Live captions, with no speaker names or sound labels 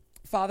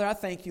Father, I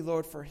thank you,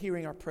 Lord, for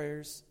hearing our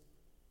prayers.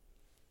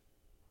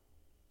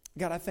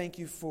 God, I thank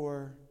you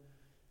for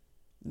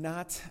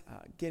not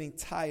getting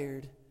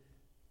tired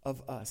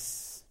of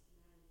us.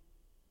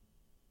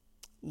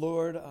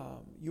 Lord,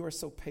 you are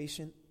so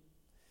patient.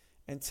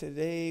 And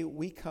today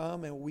we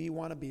come and we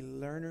want to be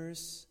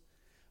learners.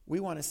 We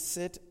want to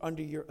sit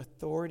under your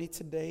authority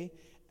today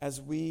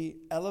as we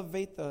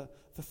elevate the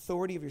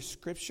authority of your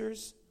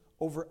scriptures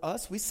over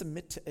us. We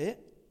submit to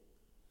it.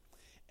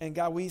 And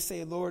God, we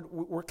say, Lord,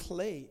 we're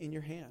clay in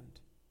your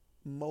hand.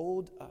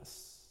 Mold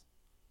us.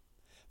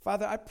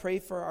 Father, I pray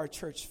for our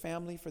church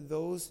family, for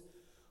those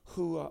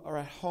who are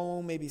at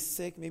home, maybe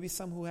sick, maybe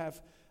some who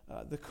have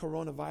the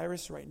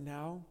coronavirus right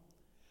now.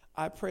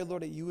 I pray,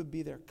 Lord, that you would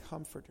be their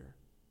comforter,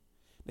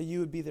 that you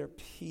would be their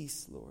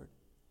peace, Lord,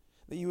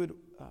 that you would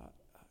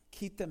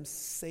keep them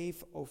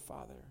safe, oh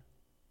Father.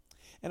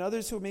 And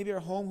others who maybe are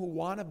home who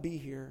want to be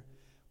here,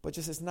 but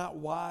just it's not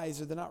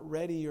wise, or they're not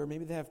ready, or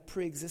maybe they have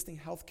pre-existing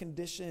health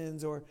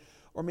conditions, or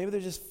maybe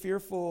they're just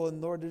fearful,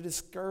 and Lord, they're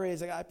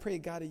discouraged. Like, I pray,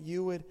 God, that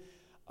you would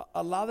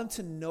allow them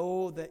to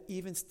know that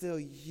even still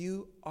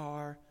you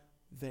are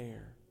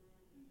there.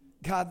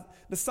 God,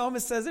 the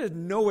psalmist says there's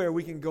nowhere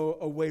we can go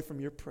away from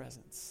your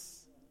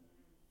presence.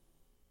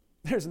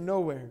 There's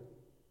nowhere.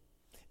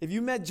 If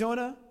you met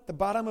Jonah at the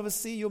bottom of a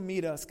sea, you'll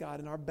meet us, God,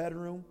 in our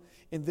bedroom,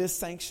 in this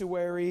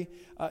sanctuary,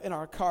 in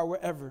our car,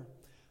 wherever.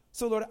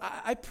 So, Lord,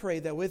 I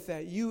pray that with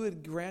that, you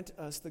would grant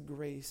us the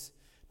grace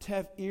to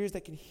have ears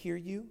that can hear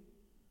you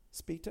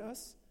speak to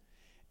us,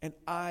 and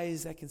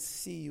eyes that can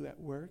see you at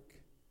work.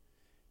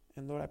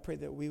 And, Lord, I pray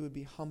that we would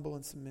be humble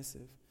and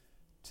submissive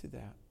to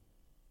that.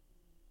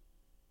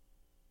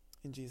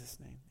 In Jesus'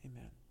 name,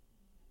 amen.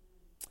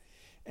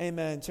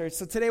 Amen, church.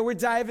 So today we're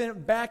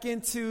diving back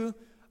into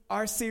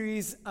our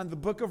series on the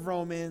book of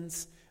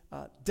Romans,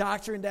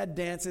 Doctrine that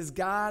Dances.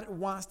 God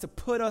wants to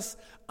put us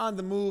on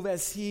the move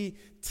as he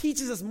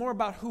teaches us more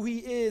about who he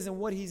is and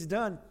what he's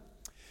done.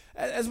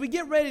 As we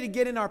get ready to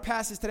get in our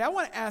passage today, I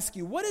want to ask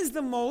you, what is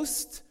the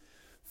most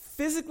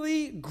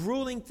physically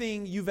grueling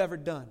thing you've ever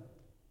done?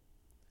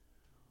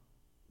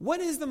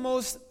 What is the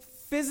most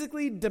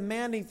physically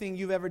demanding thing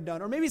you've ever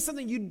done? Or maybe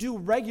something you do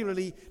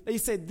regularly that you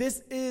say, this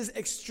is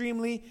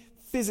extremely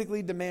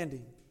physically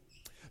demanding.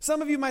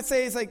 Some of you might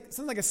say it's like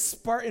something like a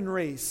Spartan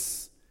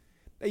race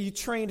that you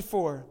trained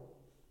for.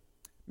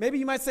 Maybe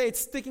you might say it's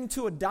sticking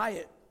to a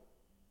diet.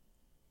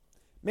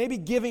 Maybe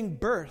giving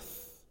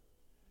birth.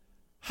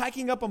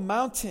 Hiking up a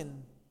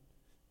mountain.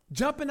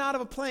 Jumping out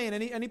of a plane.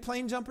 Any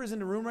plane jumpers in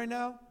the room right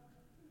now?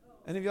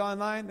 Any of y'all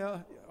online?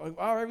 No?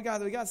 All right,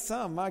 we got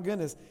some. My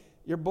goodness.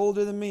 You're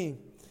bolder than me.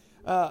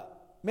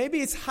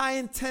 Maybe it's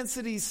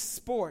high-intensity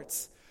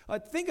sports.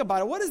 Think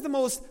about it. What is the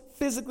most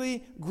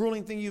physically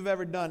grueling thing you've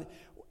ever done?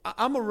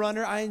 I'm a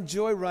runner. I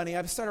enjoy running.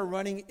 I started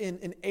running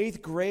in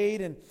 8th grade,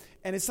 and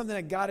it's something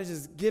that God has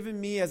just given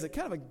me as a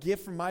kind of a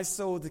gift from my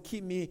soul to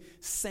keep me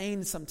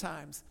sane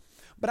sometimes.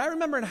 But I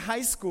remember in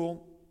high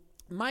school,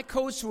 my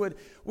coach would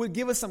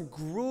give us some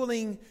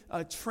grueling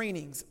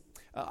trainings.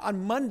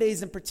 On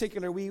Mondays in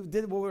particular, we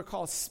did what we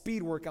call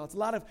speed workouts, a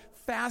lot of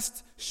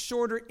fast,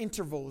 shorter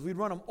intervals. We'd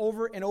run them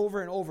over and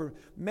over and over,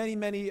 many,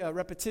 many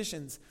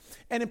repetitions.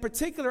 And in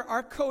particular,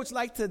 our coach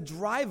liked to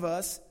drive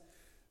us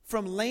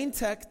from Lane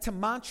Tech to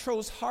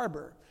Montrose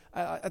Harbor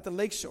at the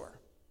lakeshore.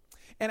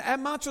 And at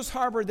Montrose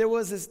Harbor, there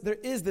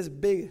is this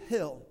big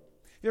hill.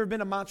 If you've ever been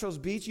to Montrose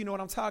Beach, you know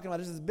what I'm talking about.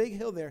 There's this big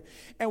hill there.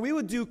 And we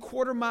would do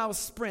quarter-mile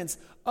sprints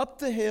up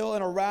the hill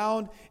and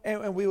around,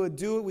 and we would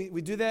do it.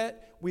 We do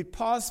that. We'd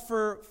pause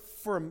for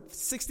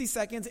 60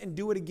 seconds and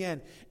do it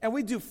again. And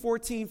we'd do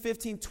 14,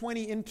 15,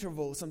 20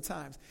 intervals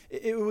sometimes.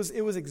 It was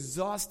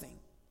exhausting.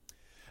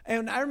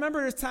 And I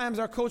remember there's times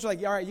our coach was like,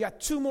 all right, you got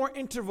 2 more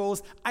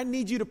intervals. I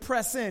need you to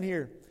press in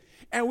here.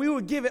 And we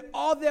would give it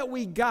all that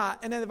we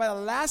got. And then by the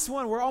last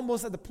one, we're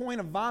almost at the point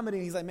of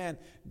vomiting. He's like, man,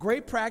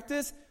 great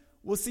practice.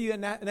 We'll see you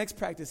in the next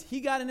practice.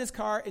 He got in his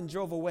car and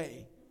drove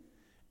away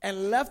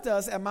and left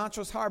us at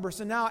Montrose Harbor.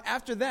 So now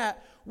after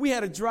that, we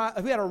had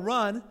to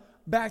run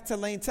back to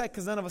Lane Tech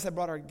because none of us had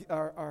brought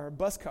our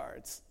bus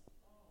cards,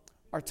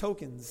 our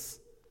tokens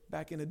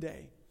back in the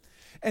day.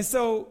 And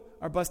so,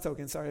 our bus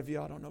tokens, sorry if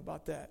y'all don't know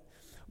about that.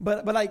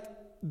 But like,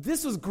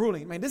 this was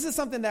grueling. Man, this is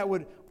something that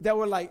would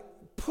like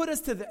put us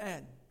to the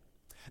end.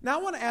 Now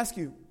I want to ask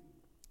you,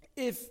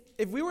 if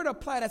we were to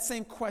apply that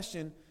same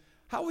question,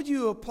 how would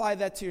you apply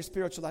that to your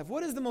spiritual life?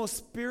 What is the most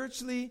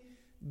spiritually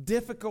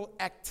difficult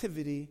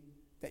activity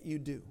that you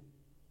do?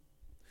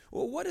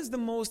 Well, what is the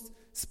most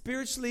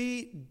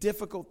spiritually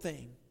difficult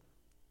thing?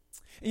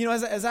 You know,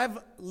 as I've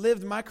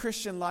lived my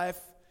Christian life,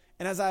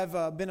 and as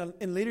I've been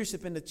in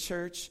leadership in the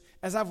church,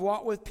 as I've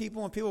walked with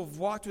people and people have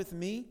walked with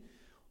me,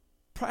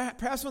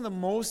 perhaps one of the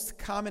most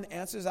common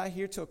answers I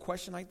hear to a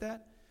question like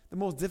that, the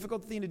most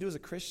difficult thing to do as a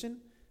Christian,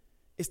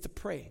 is to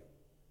pray.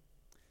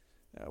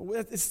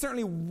 It's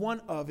certainly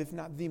one of, if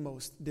not the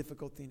most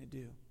difficult thing to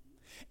do.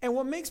 And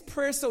what makes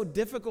prayer so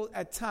difficult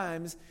at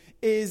times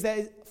is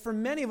that for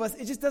many of us,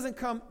 it just doesn't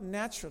come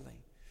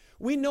naturally.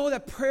 We know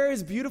that prayer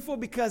is beautiful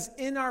because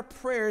in our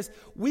prayers,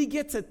 we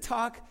get to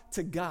talk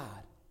to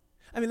God.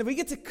 I mean, we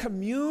get to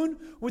commune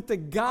with the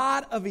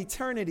God of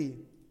eternity.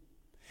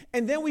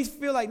 And then we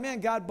feel like,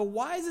 man, God, but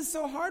why is it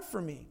so hard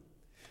for me?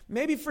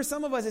 Maybe for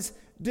some of us, it's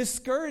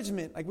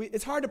discouragement.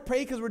 It's hard to pray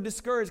because we're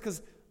discouraged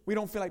because we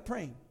don't feel like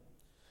praying.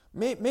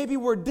 Maybe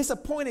we're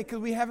disappointed because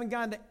we haven't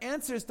gotten the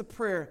answers to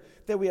prayer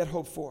that we had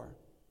hoped for.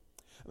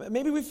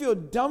 Maybe we feel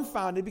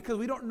dumbfounded because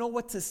we don't know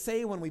what to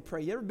say when we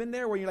pray. You ever been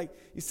there where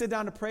you sit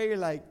down to pray, you're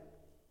like,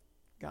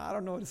 God, I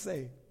don't know what to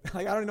say.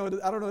 I don't know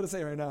what to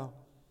say right now.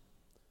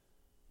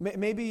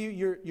 Maybe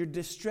you're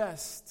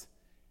distressed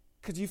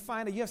because you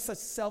find that you have such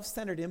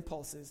self-centered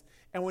impulses.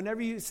 And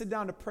whenever you sit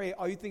down to pray,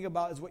 all you think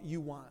about is what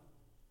you want.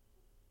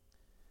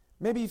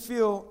 Maybe you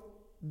feel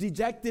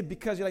dejected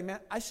because you're like, man,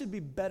 I should be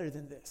better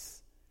than this.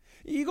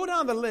 You go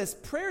down the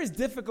list. Prayer is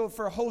difficult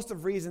for a host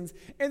of reasons.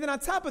 And then on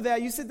top of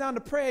that, you sit down to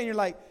pray and you're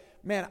like,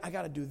 man, I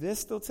got to do this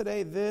still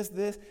today,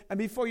 this. And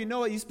before you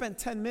know it, you spend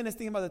 10 minutes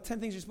thinking about the 10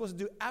 things you're supposed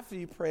to do after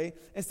you pray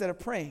instead of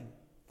praying.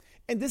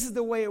 And this is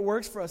the way it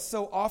works for us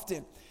so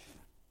often.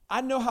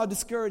 I know how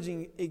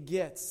discouraging it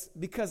gets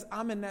because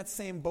I'm in that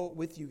same boat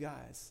with you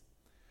guys.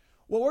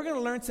 What we're going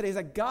to learn today is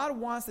that God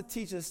wants to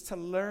teach us to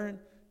learn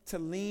to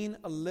lean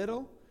a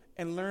little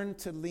and learn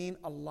to lean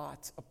a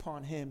lot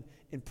upon Him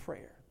in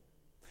prayer.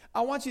 I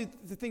want you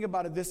to think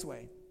about it this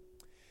way.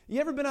 You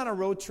ever been on a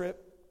road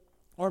trip,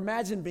 or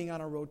imagine being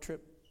on a road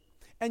trip,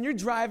 and you're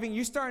driving,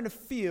 you're starting to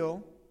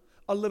feel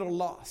a little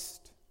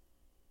lost.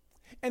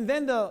 And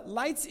then the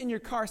lights in your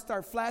car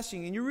start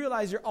flashing, and you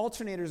realize your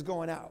alternator is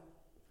going out.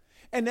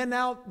 And then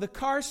now the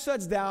car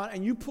shuts down,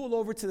 and you pull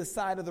over to the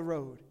side of the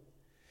road.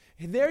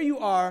 And there you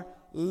are,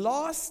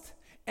 lost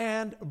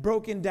and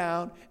broken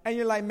down, and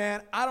you're like,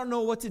 man, I don't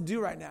know what to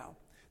do right now.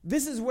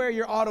 This is where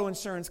your auto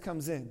insurance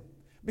comes in.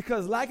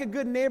 Because like a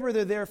good neighbor,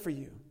 they're there for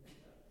you,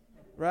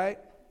 right?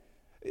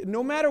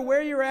 No matter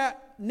where you're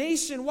at,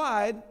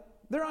 nationwide,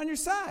 they're on your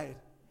side.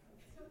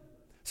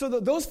 So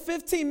those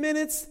 15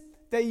 minutes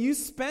that you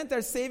spent that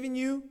are saving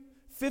you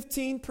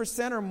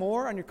 15% or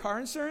more on your car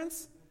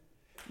insurance,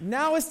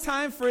 now it's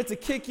time for it to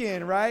kick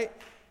in, right?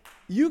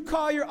 You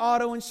call your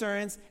auto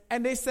insurance,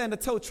 and they send a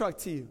tow truck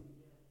to you.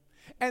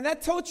 And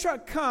that tow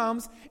truck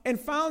comes and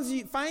finds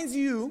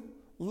you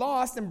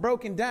lost and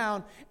broken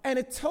down, and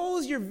it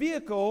tows your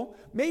vehicle,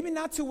 maybe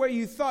not to where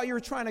you thought you were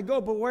trying to go,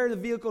 but where the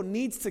vehicle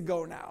needs to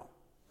go now.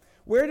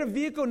 Where the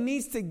vehicle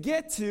needs to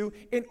get to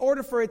in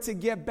order for it to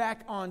get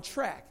back on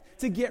track,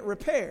 to get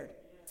repaired.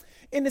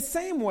 In the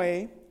same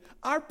way,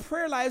 our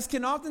prayer lives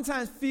can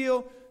oftentimes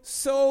feel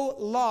so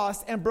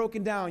lost and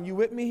broken down. You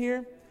with me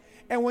here?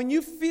 And when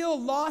you feel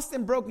lost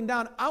and broken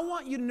down, I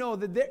want you to know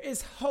that there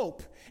is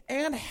hope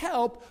and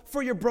help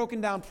for your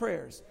broken down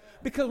prayers.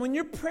 Because when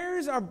your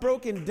prayers are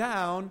broken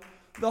down,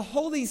 the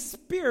Holy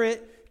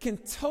Spirit can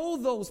tow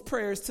those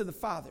prayers to the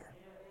Father.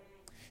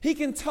 He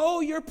can tow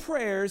your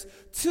prayers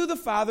to the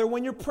Father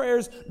when your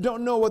prayers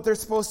don't know what they're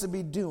supposed to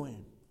be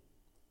doing.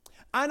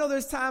 I know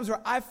there's times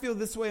where I feel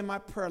this way in my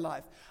prayer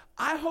life.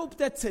 I hope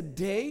that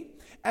today,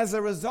 as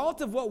a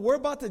result of what we're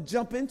about to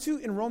jump into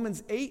in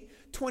Romans 8,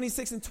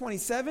 26 and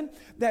 27,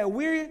 that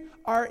we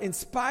are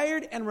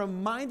inspired and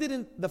reminded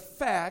in the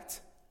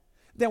fact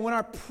that when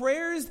our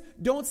prayers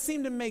don't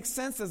seem to make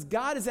sense, as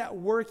God is at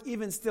work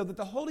even still, that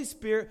the Holy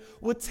Spirit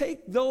will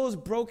take those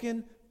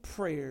broken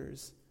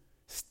prayers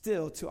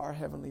still to our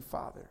Heavenly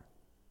Father.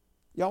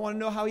 Y'all want to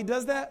know how He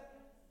does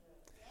that?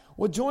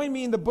 Well, join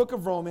me in the book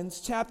of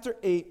Romans, chapter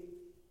 8,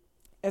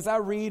 as I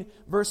read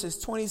verses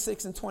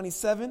 26 and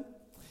 27.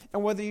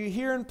 And whether you're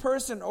here in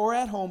person or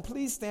at home,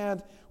 please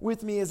stand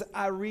with me as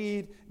I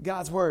read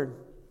God's Word.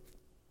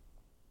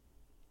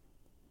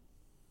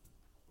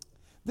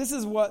 This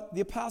is what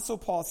the Apostle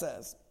Paul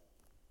says.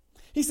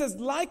 He says,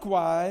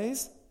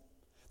 likewise,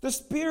 the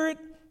Spirit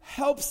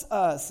helps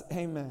us,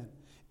 amen,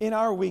 in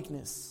our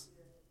weakness.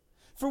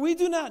 For we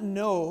do not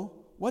know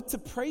what to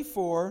pray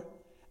for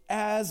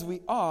as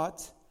we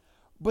ought,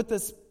 but the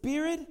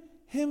Spirit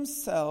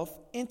Himself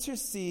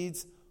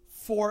intercedes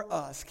for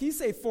us. Can you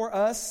say for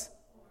us?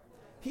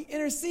 He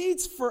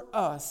intercedes for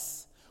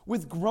us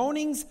with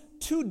groanings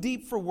too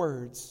deep for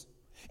words.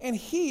 And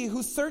He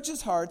who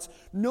searches hearts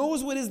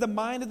knows what is the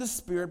mind of the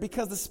Spirit,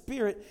 because the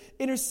Spirit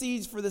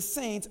intercedes for the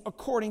saints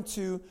according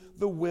to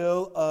the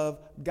will of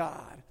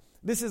God.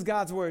 This is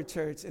God's word,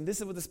 church, and this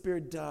is what the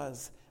Spirit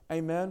does.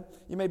 Amen.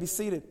 You may be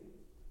seated.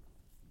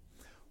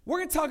 We're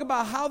going to talk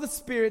about how the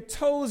Spirit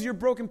tows your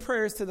broken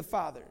prayers to the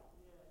Father.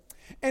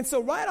 And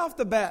so right off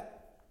the bat,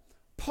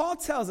 Paul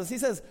tells us, he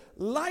says,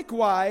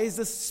 likewise,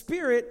 the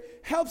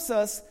Spirit helps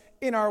us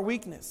in our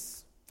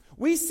weakness.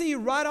 We see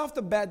right off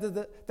the bat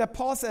that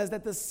Paul says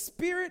that the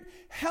Spirit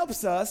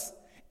helps us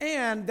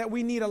and that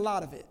we need a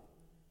lot of it.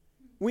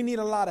 We need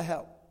a lot of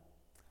help.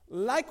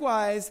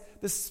 Likewise,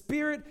 the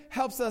Spirit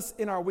helps us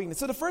in our weakness.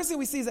 So the first thing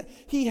we see is that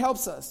He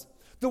helps us.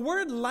 The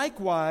word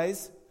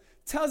likewise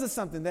tells us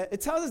something. That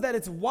it tells us that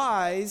it's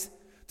wise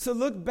to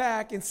look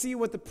back and see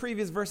what the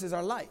previous verses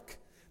are like.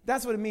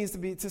 That's what it means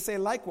to say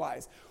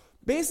likewise.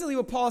 Basically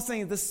what Paul's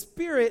saying is the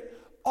Spirit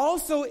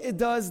also it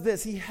does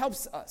this. He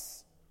helps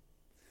us.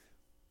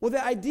 Well,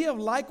 the idea of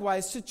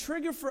likewise should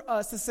trigger for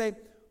us to say,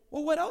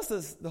 well, what else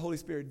does the Holy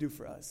Spirit do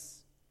for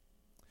us?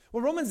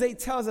 Well, Romans 8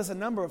 tells us a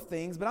number of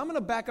things, but I'm going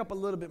to back up a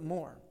little bit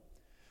more.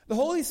 The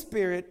Holy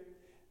Spirit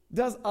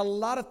does a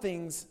lot of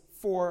things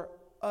for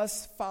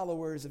us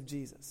followers of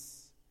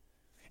Jesus.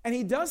 And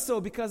he does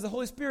so because the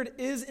Holy Spirit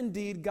is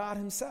indeed God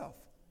himself.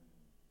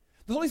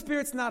 The Holy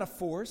Spirit's not a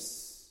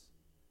force.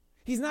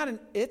 He's not an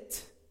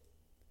it.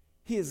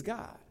 He is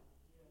God.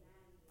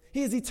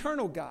 He is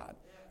eternal God.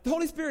 The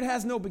Holy Spirit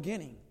has no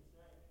beginning.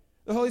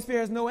 The Holy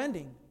Spirit has no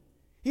ending.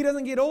 He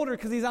doesn't get older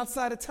because he's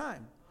outside of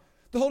time.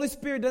 The Holy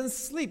Spirit doesn't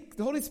sleep.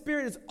 The Holy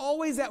Spirit is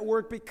always at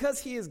work because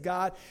he is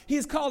God. He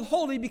is called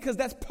holy because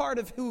that's part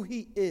of who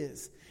he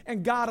is.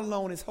 And God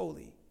alone is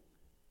holy.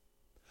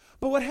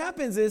 But what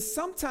happens is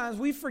sometimes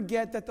we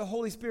forget that the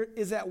Holy Spirit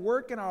is at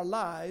work in our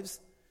lives,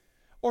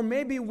 or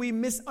maybe we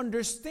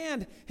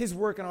misunderstand his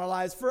work in our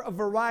lives for a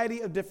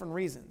variety of different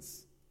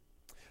reasons.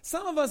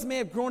 Some of us may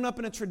have grown up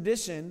in a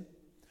tradition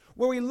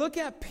where we look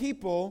at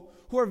people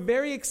who are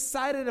very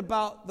excited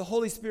about the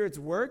Holy Spirit's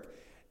work,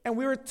 and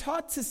we were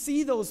taught to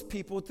see those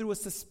people through a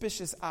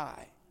suspicious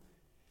eye.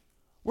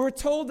 We're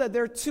told that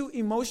they're too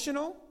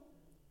emotional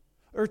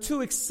or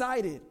too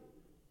excited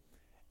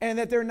and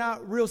that they're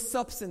not real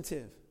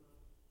substantive.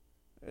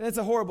 That's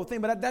a horrible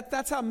thing, but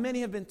that's how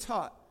many have been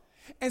taught.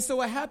 And so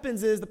what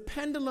happens is the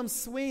pendulum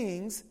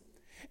swings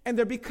and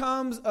there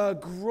becomes a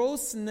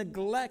gross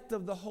neglect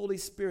of the Holy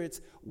Spirit's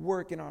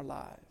work in our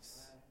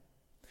lives.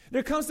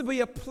 There comes to be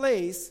a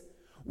place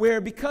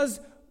where because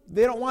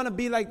they don't want to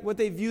be like what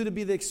they view to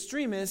be the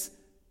extremists,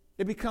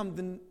 they become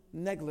the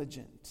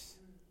negligent.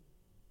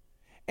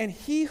 And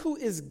he who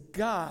is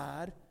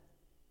God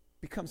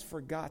becomes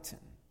forgotten.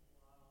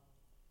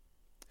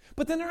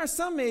 But then there are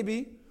some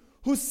maybe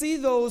who see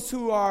those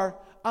who are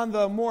on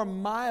the more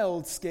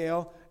mild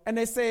scale and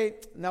they say,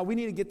 now we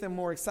need to get them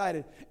more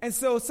excited. And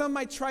so some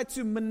might try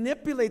to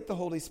manipulate the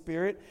Holy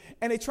Spirit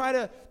and they try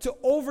to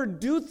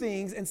overdo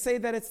things and say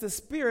that it's the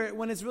Spirit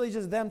when it's really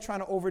just them trying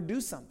to overdo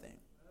something.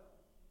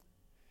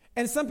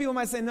 And some people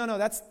might say, no,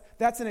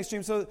 that's an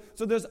extreme. So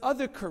there's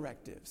other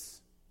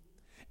correctives.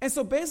 And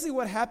so basically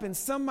what happens,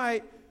 some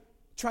might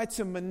try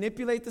to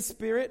manipulate the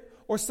Spirit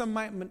or some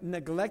might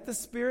neglect the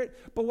Spirit.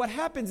 But what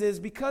happens is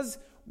because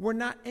we're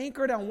not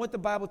anchored on what the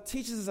Bible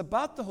teaches us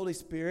about the Holy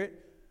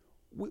Spirit,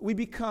 we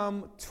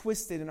become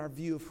twisted in our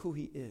view of who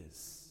he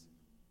is.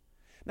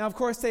 Now, of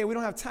course, we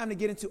don't have time to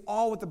get into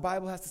all what the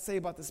Bible has to say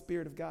about the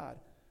Spirit of God.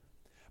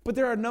 But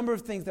there are a number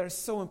of things that are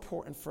so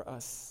important for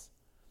us.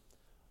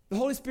 The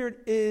Holy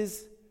Spirit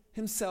is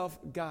himself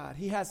God.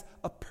 He has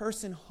a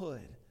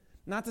personhood.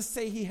 Not to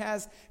say he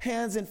has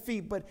hands and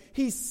feet, but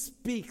he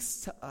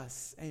speaks to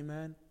us.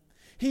 Amen.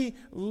 He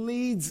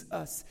leads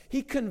us.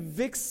 He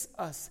convicts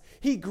us.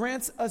 He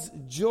grants us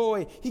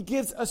joy. He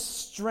gives us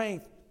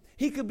strength.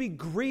 He could be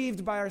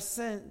grieved by our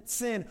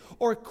sin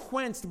or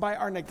quenched by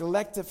our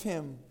neglect of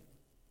him.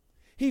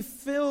 He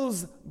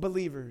fills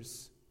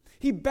believers.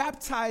 He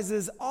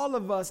baptizes all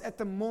of us at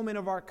the moment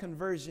of our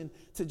conversion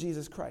to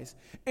Jesus Christ.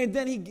 And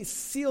then he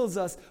seals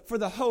us for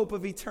the hope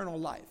of eternal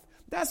life.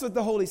 That's what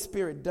the Holy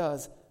Spirit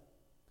does.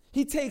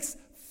 He takes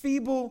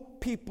feeble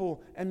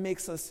people and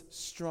makes us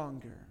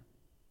stronger.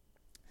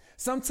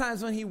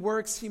 Sometimes when he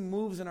works, he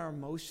moves in our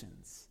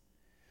emotions.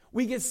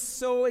 We get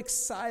so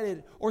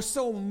excited or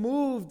so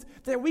moved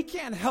that we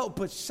can't help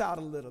but shout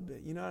a little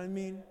bit. You know what I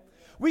mean?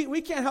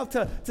 We can't help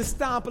to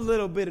stomp a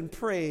little bit in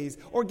praise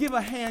or give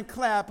a hand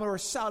clap or a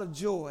shout of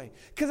joy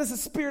because it's the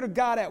Spirit of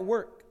God at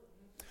work.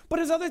 But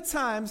there's other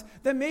times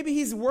that maybe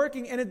he's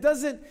working and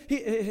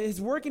his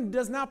working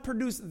does not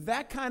produce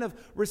that kind of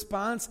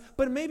response,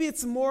 but maybe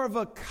it's more of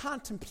a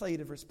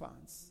contemplative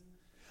response,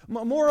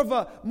 more of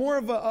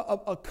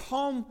a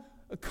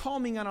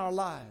calming on our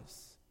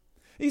lives.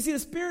 You see, the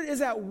Spirit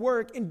is at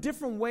work in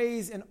different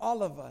ways in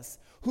all of us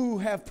who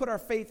have put our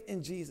faith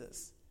in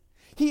Jesus.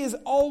 He is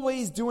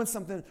always doing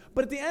something.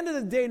 But at the end of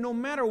the day, no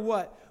matter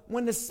what,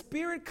 when the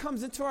Spirit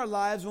comes into our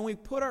lives, when we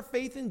put our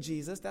faith in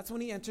Jesus, that's when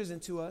he enters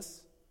into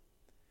us.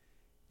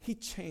 He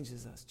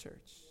changes us,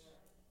 church.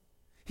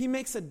 He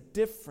makes a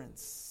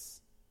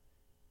difference.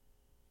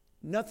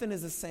 Nothing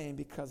is the same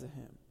because of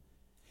him.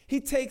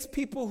 He takes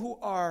people who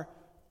are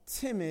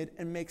timid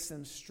and makes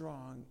them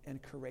strong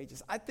and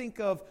courageous. I think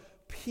of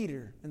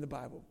Peter in the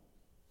Bible.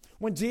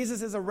 When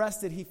Jesus is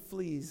arrested, he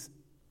flees.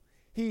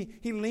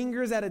 He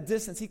lingers at a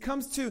distance. He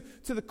comes to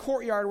the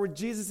courtyard where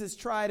Jesus is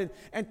tried,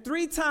 and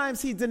 3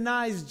 times he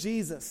denies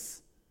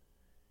Jesus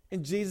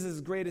in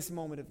Jesus' greatest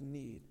moment of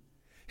need.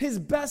 His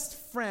best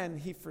friend,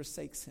 he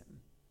forsakes him.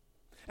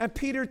 And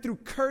Peter, through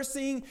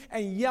cursing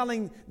and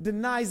yelling,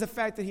 denies the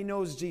fact that he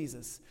knows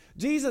Jesus.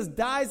 Jesus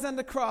dies on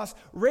the cross,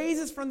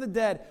 raises from the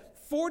dead.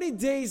 40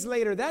 days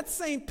later, that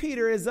same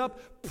Peter is up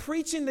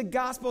preaching the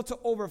gospel to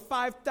over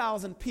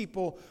 5,000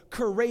 people,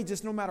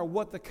 courageous no matter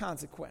what the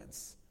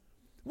consequence.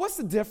 What's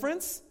the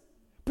difference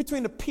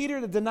between the Peter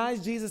that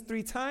denies Jesus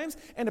 3 times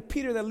and the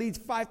Peter that leads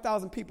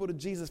 5,000 people to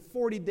Jesus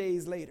 40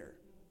 days later?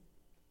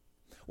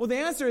 Well, the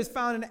answer is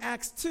found in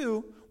Acts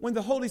 2 when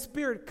the Holy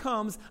Spirit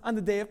comes on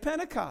the day of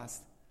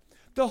Pentecost.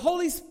 The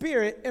Holy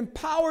Spirit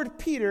empowered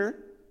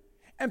Peter,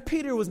 and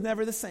Peter was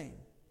never the same.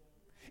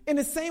 In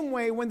the same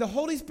way, when the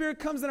Holy Spirit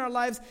comes in our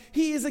lives,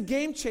 he is a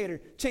game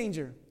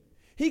changer.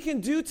 He can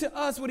do to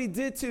us what he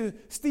did to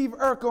Steve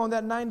Urkel in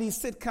that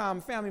 90s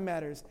sitcom Family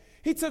Matters.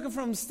 He took him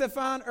from Steve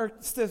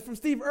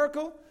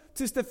Urkel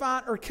to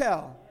Stefan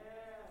Urkel.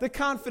 The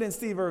confident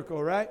Steve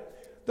Urkel, right?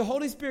 The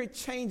Holy Spirit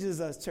changes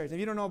us, church. If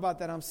you don't know about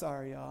that, I'm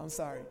sorry, y'all. I'm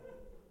sorry.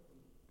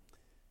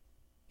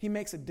 He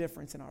makes a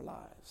difference in our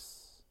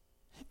lives.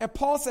 And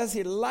Paul says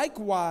here,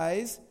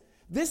 likewise,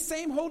 this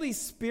same Holy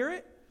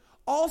Spirit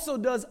also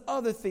does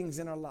other things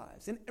in our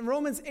lives. In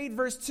Romans 8,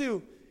 verse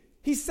 2,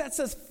 he sets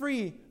us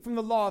free from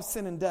the law of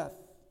sin and death.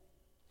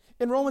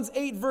 In Romans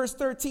 8, verse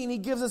 13, he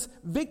gives us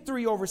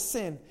victory over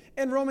sin.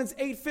 In Romans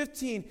 8,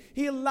 15,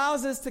 he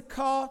allows us to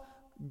call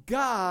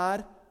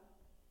God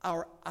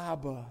our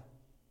Abba,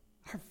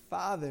 our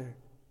Father.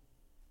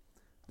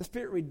 The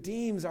Spirit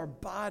redeems our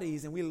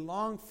bodies, and we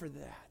long for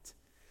that.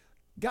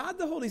 God,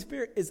 the Holy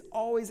Spirit, is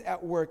always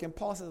at work. And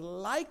Paul says,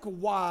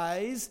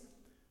 likewise,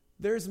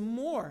 there's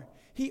more.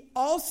 He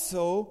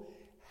also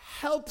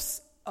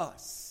helps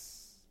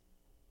us.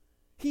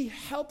 He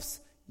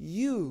helps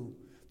you.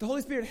 The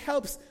Holy Spirit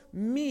helps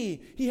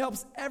me. He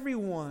helps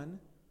everyone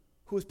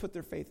who has put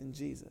their faith in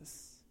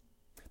Jesus.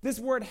 This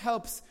word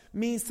helps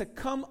means to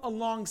come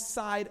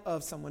alongside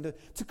of someone,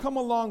 to come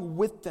along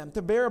with them,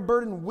 to bear a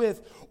burden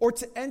with, or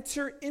to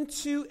enter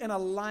into an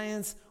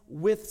alliance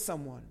with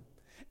someone.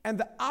 And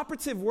the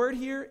operative word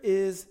here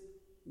is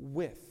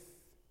with.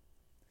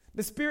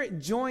 The Spirit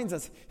joins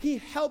us. He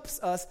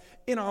helps us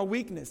in our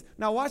weakness.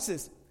 Now watch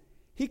this.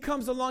 He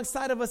comes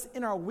alongside of us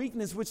in our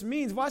weakness, which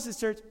means, watch this,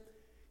 church,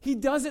 he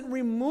doesn't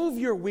remove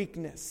your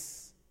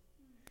weakness.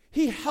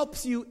 He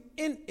helps you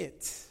in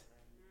it.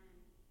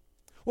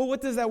 Well,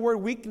 what does that word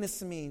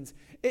weakness mean?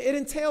 It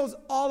entails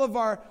all of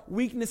our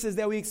weaknesses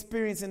that we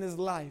experience in this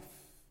life.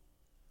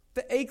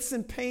 The aches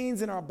and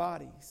pains in our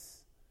bodies.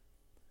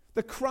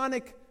 The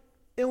chronic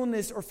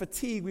illness or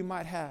fatigue we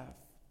might have.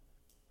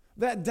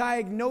 That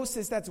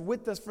diagnosis that's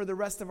with us for the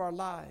rest of our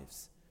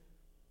lives.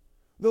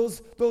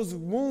 Those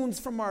wounds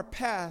from our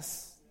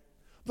past.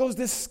 Those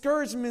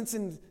discouragements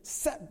and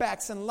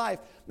setbacks in life.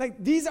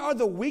 Like, these are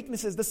the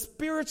weaknesses, the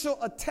spiritual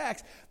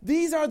attacks.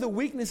 These are the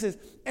weaknesses.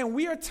 And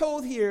we are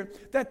told here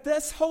that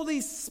this Holy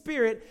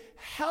Spirit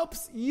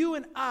helps you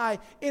and I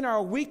in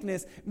our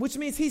weakness, which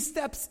means he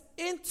steps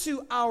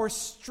into our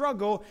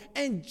struggle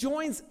and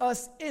joins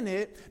us in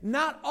it,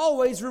 not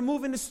always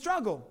removing the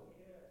struggle.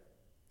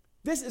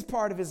 This is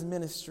part of his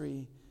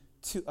ministry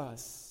to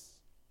us.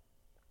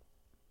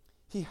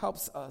 He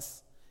helps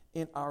us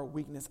in our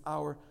weakness,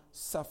 our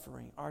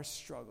suffering, our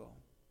struggle.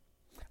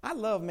 I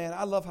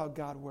love how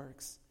God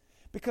works.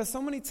 Because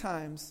so many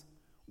times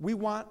we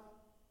want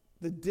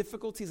the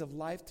difficulties of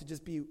life to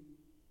just be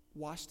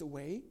washed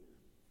away.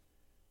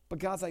 But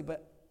God's like,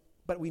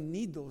 but we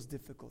need those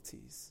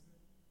difficulties.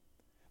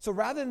 So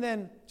rather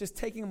than just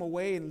taking them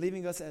away and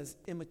leaving us as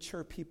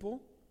immature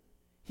people,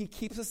 he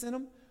keeps us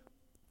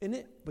in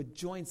it, but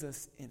joins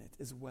us in it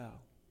as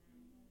well.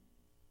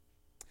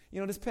 You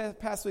know, this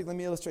past week, let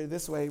me illustrate it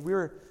this way. We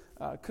were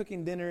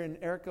cooking dinner, and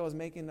Erica was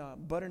making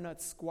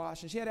butternut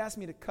squash, and she had asked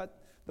me to cut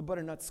the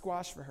butternut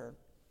squash for her.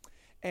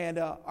 And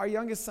our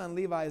youngest son,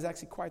 Levi, is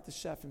actually quite the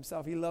chef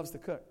himself. He loves to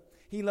cook.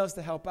 He loves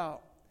to help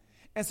out.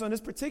 And so on this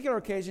particular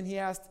occasion, he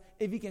asked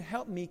if he can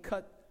help me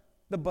cut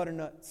the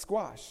butternut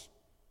squash.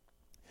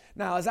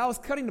 Now, as I was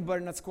cutting the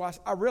butternut squash,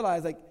 I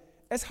realized,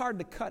 it's hard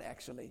to cut,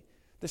 actually.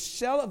 The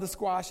shell of the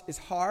squash is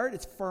hard,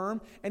 it's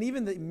firm, and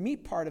even the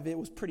meat part of it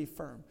was pretty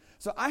firm.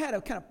 So I had to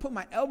kind of put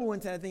my elbow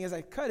into that thing as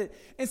I cut it.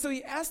 And so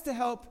he asked to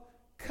help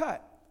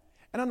cut.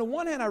 And on the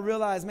one hand, I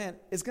realized, man,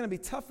 it's going to be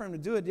tough for him to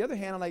do it. The other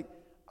hand, I'm like,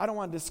 I don't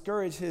want to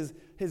discourage his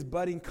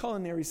budding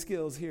culinary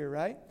skills here,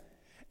 right?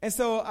 And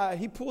so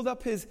he pulled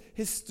up his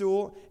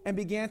stool and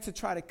began to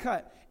try to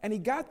cut. And he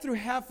got through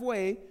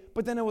halfway,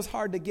 but then it was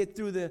hard to get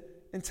through the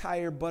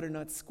entire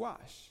butternut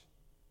squash.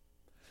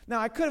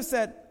 Now, I could have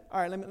said, all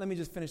right, let me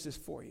just finish this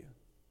for you.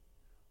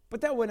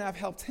 But that wouldn't have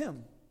helped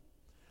him.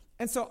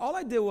 And so all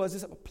I did was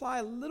just apply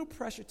a little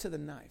pressure to the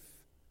knife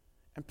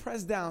and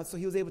press down so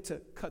he was able to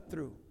cut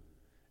through.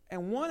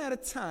 And one at a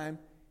time,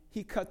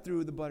 he cut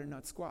through the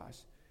butternut squash.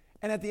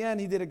 And at the end,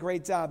 he did a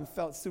great job and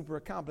felt super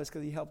accomplished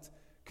because he helped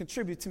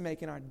contribute to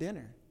making our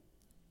dinner.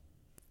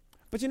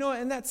 But you know,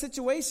 in that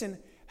situation,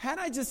 had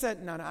I just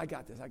said, no, I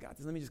got this,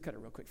 let me just cut it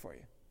real quick for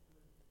you,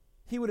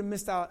 he would have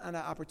missed out on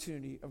that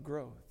opportunity of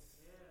growth.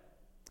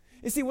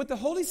 You see, what the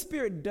Holy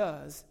Spirit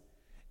does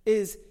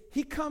is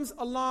he comes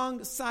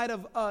alongside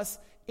of us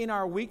in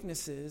our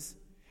weaknesses,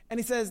 and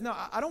he says, no,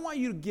 I don't want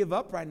you to give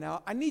up right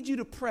now. I need you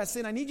to press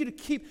in. I need you to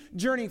keep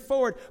journeying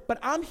forward, but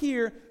I'm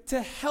here to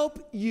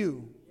help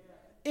you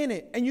in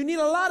it, and you need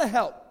a lot of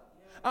help.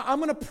 I'm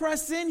going to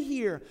press in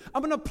here.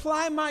 I'm going to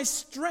apply my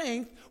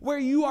strength where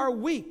you are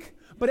weak,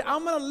 but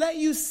I'm going to let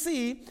you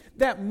see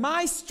that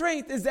my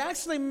strength is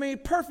actually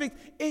made perfect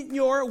in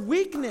your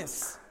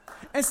weakness.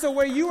 And so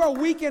where you are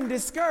weak and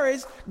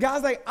discouraged,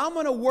 God's like, I'm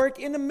going to work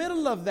in the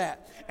middle of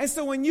that. And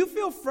so when you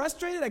feel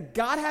frustrated that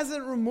God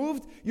hasn't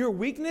removed your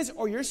weakness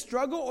or your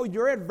struggle or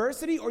your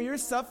adversity or your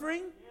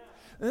suffering,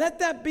 let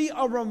that be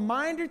a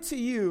reminder to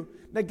you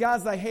that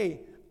God's like, hey,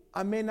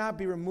 I may not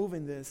be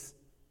removing this,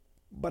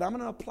 but I'm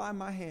going to apply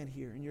my hand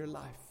here in your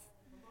life.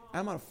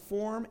 I'm going to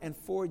form and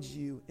forge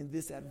you in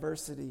this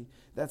adversity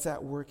that's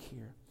at work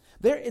here.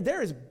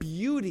 There is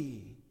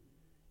beauty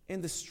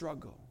in the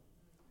struggle.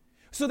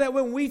 So that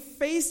when we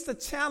face the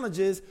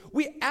challenges,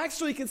 we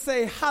actually can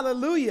say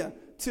hallelujah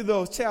to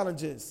those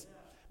challenges.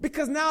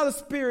 Because now the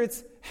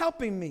Spirit's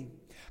helping me.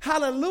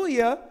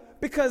 Hallelujah,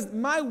 because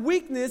my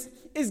weakness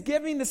is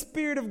giving the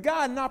Spirit of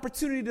God an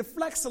opportunity to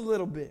flex a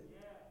little bit.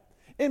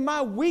 In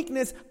my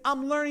weakness,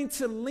 I'm learning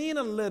to lean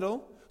a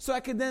little so I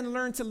can then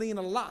learn to lean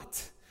a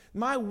lot.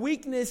 My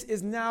weakness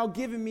is now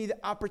giving me the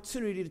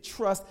opportunity to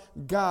trust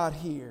God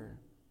here.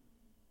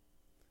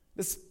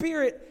 The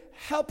Spirit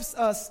helps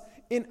us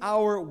in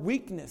our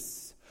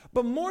weakness.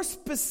 But more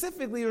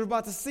specifically, what we're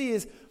about to see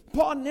is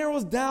Paul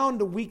narrows down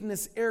the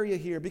weakness area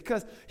here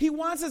because he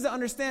wants us to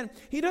understand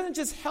he doesn't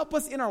just help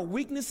us in our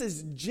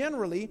weaknesses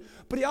generally,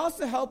 but he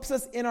also helps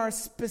us in our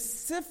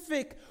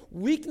specific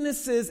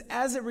weaknesses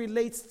as it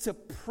relates to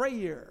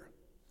prayer.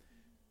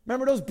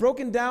 Remember those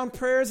broken down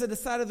prayers at the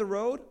side of the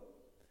road?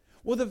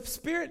 Well, the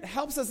Spirit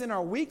helps us in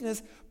our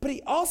weakness, but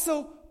he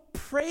also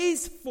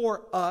prays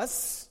for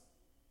us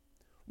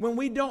when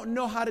we don't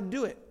know how to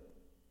do it.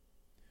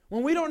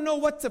 When we don't know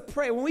what to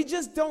pray, when we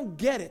just don't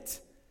get it,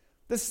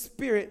 the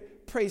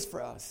Spirit prays for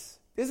us.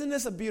 Isn't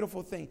this a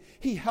beautiful thing?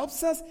 He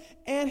helps us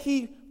and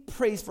he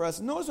prays for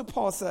us. Notice what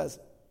Paul says.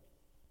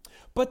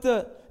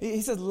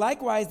 He says,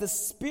 likewise, the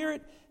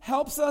Spirit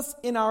helps us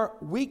in our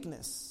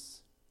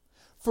weakness.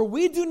 For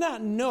we do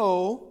not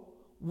know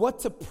what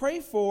to pray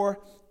for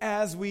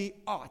as we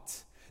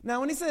ought. Now,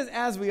 when he says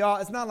as we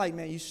ought, it's not like,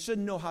 man, you should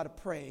know how to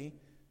pray.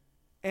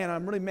 And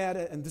I'm really mad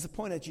and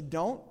disappointed that you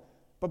don't.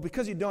 But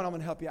because you don't, I'm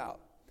going to help you out.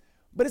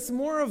 But it's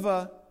more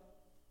of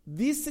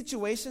these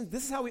situations,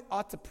 this is how we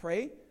ought to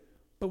pray,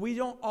 but we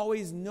don't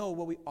always know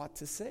what we ought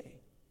to say.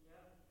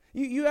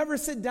 You ever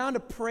sit down to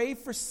pray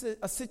for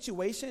a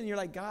situation and you're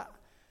like, God,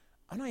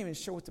 I'm not even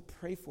sure what to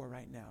pray for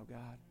right now,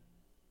 God.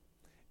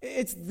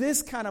 It's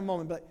this kind of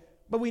moment,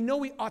 but we know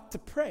we ought to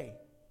pray.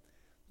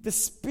 The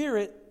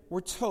Spirit,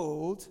 we're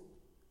told,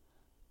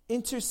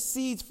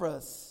 intercedes for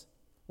us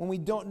when we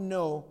don't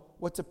know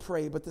what to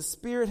pray, but the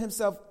Spirit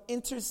himself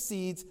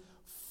intercedes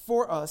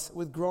for us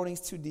with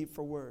groanings too deep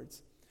for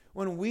words.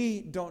 When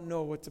we don't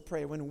know what to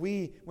pray, when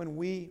we.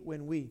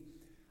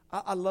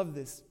 I love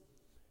this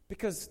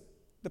because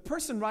the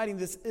person writing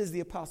this is the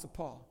Apostle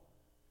Paul.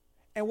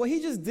 And what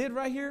he just did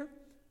right here,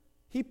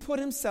 he put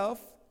himself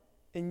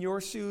in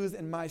your shoes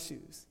and my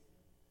shoes.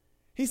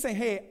 He's saying,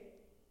 hey,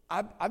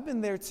 I've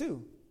been there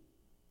too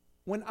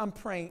when I'm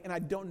praying and I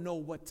don't know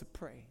what to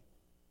pray.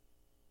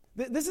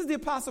 This is the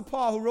Apostle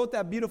Paul who wrote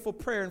that beautiful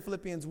prayer in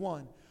Philippians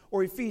 1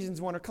 or Ephesians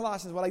 1 or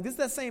Colossians 1. Like, this is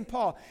that same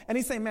Paul. And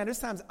he's saying, man, there's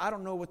times I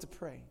don't know what to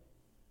pray.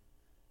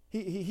 He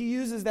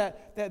uses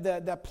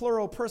that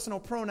plural personal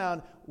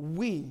pronoun,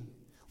 we,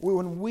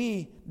 when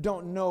we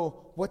don't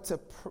know what to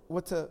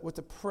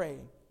pray.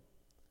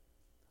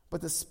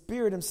 But the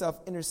Spirit himself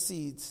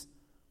intercedes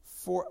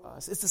for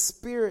us. It's the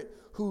Spirit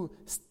who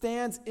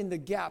stands in the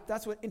gap.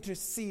 That's what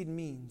intercede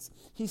means.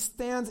 He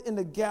stands in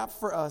the gap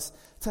for us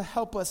to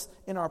help us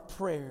in our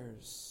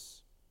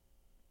prayers.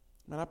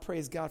 And I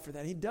praise God for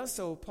that. He does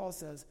so, Paul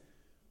says,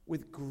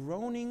 with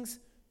groanings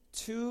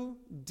too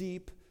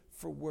deep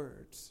for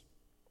words.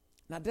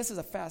 Now, this is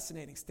a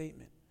fascinating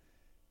statement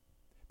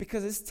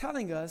because it's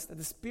telling us that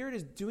the Spirit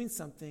is doing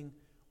something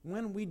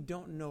when we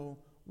don't know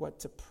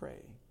what to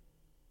pray.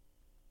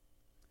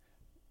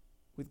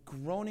 With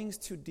groanings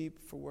too deep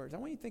for words. I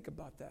want you to think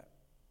about that.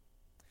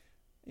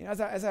 You know,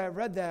 as I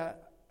read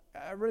that,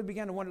 I really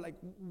began to wonder, like,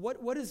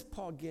 what is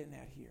Paul getting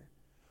at here?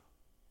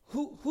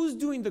 Who's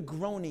doing the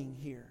groaning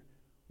here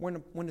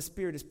when the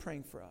Spirit is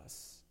praying for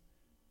us?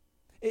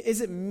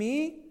 Is it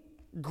me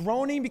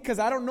groaning because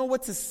I don't know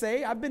what to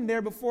say? I've been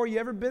there before. You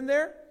ever been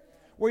there?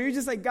 Where you're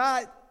just like,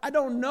 God, I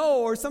don't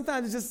know. Or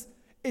sometimes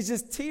it's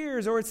just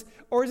tears, or it's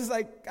just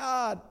like,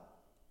 God,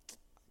 I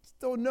just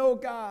don't know,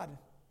 God.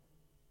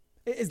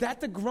 Is that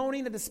the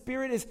groaning that the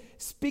Spirit is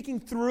speaking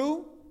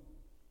through?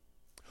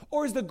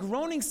 Or is the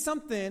groaning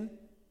something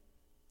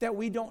that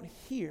we don't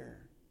hear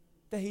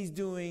that he's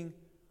doing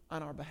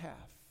on our behalf?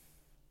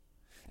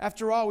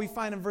 After all, we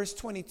find in verse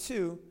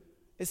 22,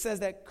 it says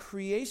that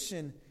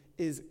creation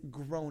is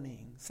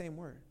groaning. Same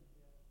word.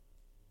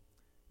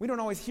 We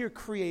don't always hear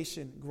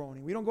creation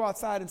groaning. We don't go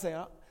outside and say,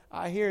 oh,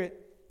 I hear it.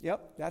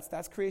 Yep,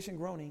 that's creation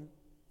groaning.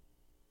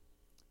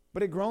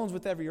 But it groans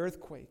with every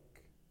earthquake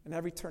and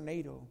every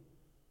tornado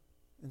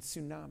and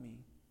tsunami.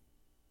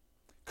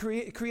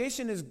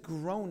 Creation is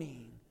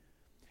groaning.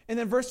 And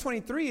then verse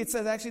 23, it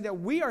says actually that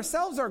we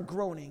ourselves are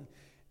groaning.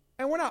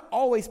 And we're not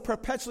always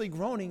perpetually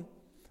groaning,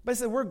 but it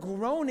says we're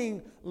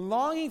groaning,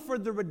 longing for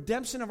the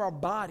redemption of our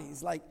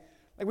bodies. Like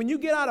when you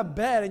get out of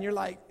bed and you're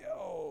like,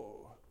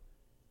 oh,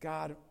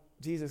 God,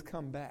 Jesus,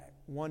 come back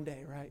one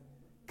day, right?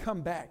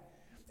 Come back.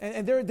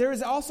 And there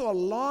is also a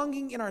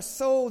longing in our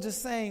soul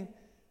just saying,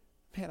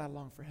 man, I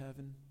long for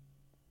heaven.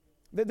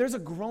 There's a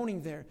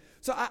groaning there.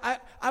 So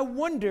I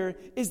wonder,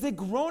 is the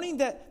groaning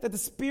that the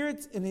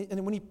Spirit,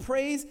 and when he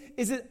prays,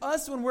 is it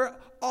us when we're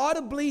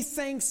audibly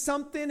saying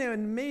something and it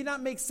may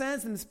not make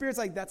sense and the Spirit's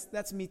like,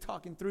 that's me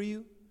talking through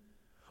you?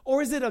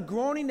 Or is it a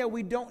groaning that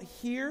we don't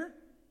hear?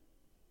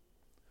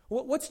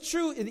 What's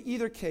true in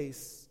either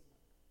case?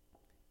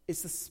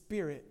 It's the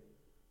Spirit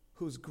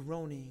who's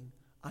groaning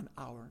on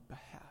our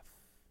behalf.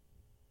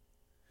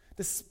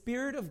 The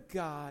Spirit of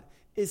God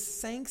is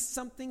saying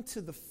something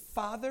to the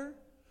Father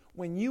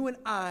when you and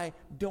I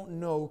don't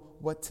know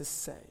what to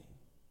say.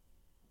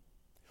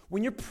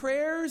 When your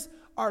prayers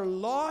are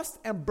lost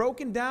and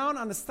broken down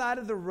on the side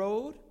of the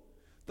road,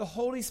 the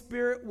Holy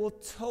Spirit will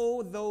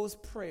tow those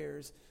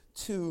prayers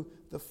to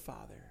the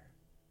Father.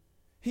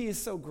 He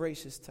is so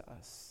gracious to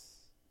us.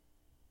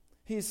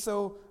 He is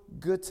so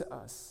good to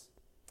us.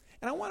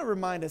 And I want to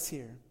remind us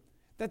here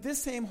that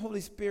this same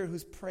Holy Spirit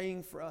who's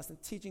praying for us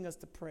and teaching us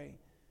to pray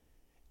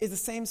is the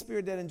same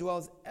Spirit that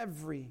indwells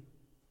every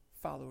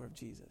follower of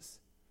Jesus.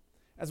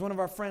 As one of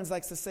our friends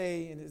likes to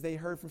say, and as they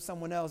heard from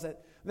someone else,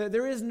 that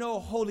there is no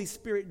Holy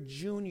Spirit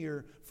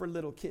Junior for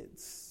little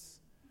kids,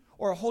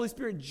 or a Holy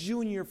Spirit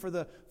Junior for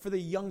the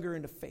younger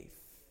in the faith.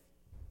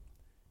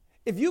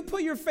 If you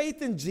put your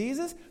faith in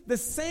Jesus, the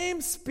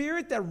same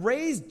Spirit that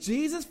raised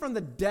Jesus from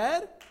the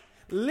dead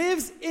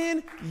lives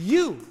in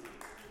you.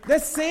 The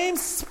same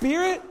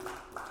Spirit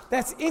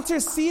that's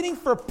interceding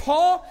for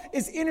Paul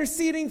is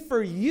interceding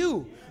for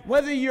you.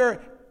 Whether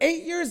you're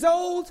 8 years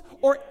old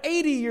or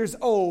 80 years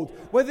old,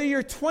 whether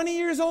you're 20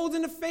 years old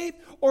in the faith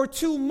or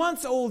 2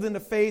 months old in the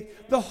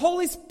faith, the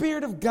Holy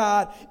Spirit of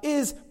God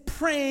is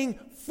praying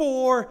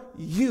for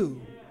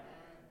you.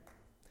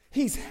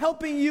 He's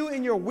helping you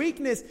in your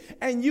weakness,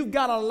 and you've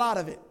got a lot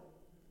of it.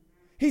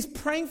 He's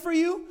praying for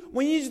you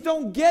when you just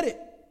don't get it.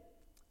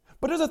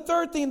 But there's a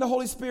third thing the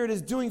Holy Spirit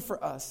is doing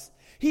for us.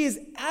 He is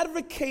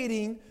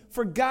advocating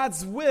for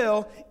God's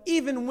will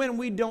even when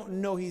we don't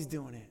know he's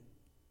doing it.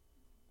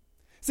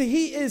 See,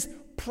 he is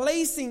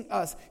placing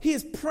us. He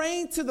is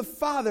praying to the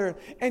Father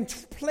and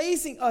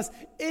placing us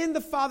in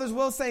the Father's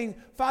will, saying,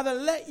 Father,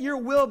 let your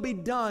will be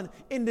done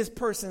in this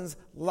person's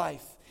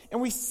life.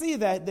 And we see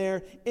that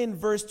there in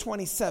verse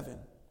 27.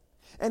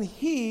 And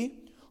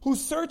he who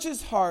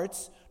searches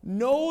hearts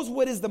knows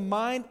what is the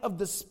mind of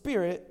the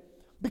Spirit,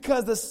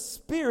 because the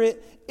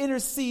Spirit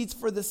intercedes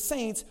for the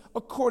saints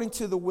according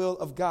to the will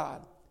of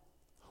God.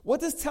 What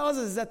this tells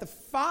us is that the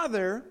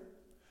Father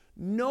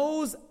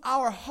knows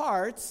our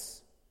hearts,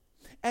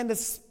 and the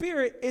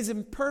Spirit is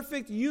in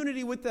perfect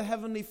unity with the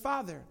Heavenly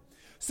Father.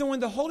 So when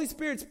the Holy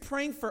Spirit's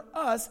praying for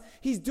us,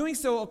 he's doing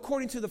so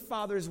according to the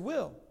Father's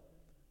will.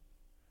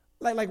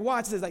 Like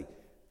watch this. Like,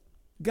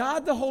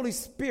 God the Holy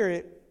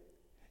Spirit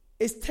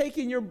is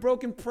taking your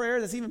broken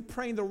prayer that's even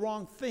praying the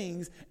wrong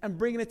things and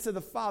bringing it to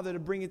the Father to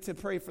bring it to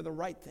pray for the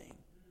right thing.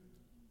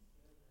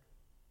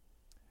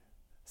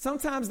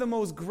 Sometimes the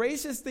most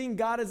gracious thing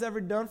God has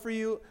ever done for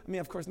you, I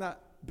mean, of course,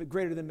 not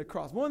greater than the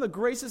cross. One of the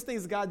gracious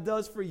things God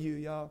does for you,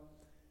 y'all,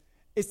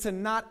 is to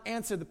not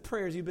answer the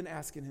prayers you've been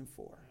asking him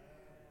for.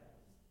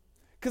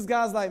 Because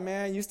God's like,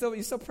 man, you still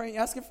praying,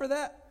 asking for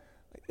that?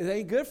 It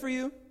ain't good for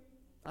you.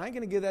 I ain't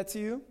going to give that to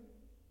you.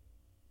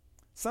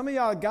 Some of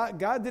y'all,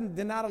 God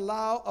did not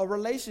allow a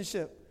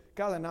relationship.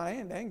 God's like, no,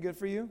 that ain't good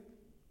for you.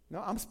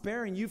 No, I'm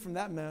sparing you from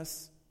that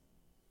mess.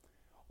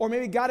 Or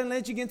maybe God didn't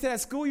let you get into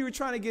that school you were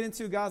trying to get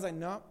into. God's like,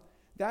 no,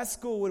 that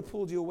school would have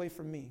pulled you away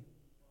from me.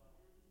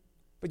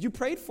 But you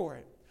prayed for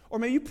it. Or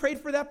maybe you prayed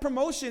for that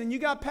promotion and you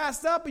got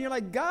passed up and you're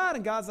like, God.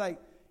 And God's like,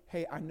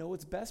 hey, I know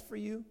what's best for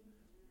you.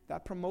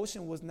 That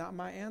promotion was not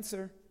my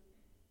answer.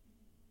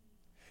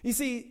 You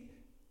see,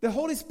 the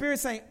Holy Spirit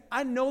saying,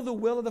 I know the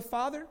will of the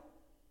Father,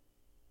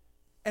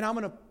 and I'm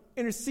going to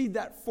intercede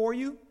that for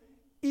you,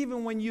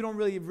 even when you don't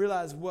really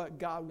realize what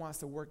God wants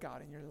to work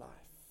out in your life.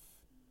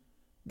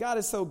 God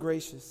is so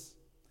gracious.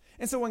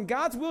 And so when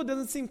God's will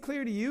doesn't seem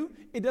clear to you,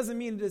 it doesn't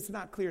mean that it's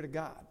not clear to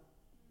God.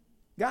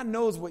 God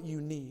knows what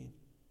you need.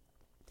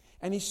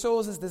 And he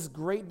shows us this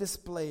great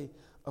display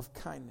of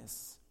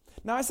kindness.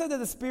 Now, I said that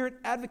the Spirit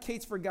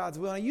advocates for God's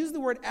will. And I use the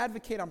word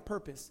advocate on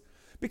purpose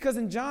because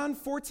in John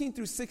 14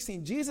 through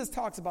 16, Jesus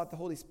talks about the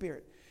Holy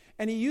Spirit.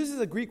 And he uses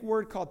a Greek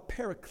word called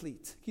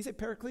paraclete. Can you say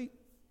paraclete?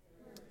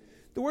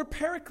 The word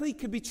paraclete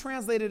could be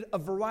translated a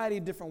variety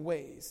of different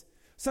ways.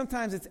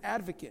 Sometimes it's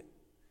advocate.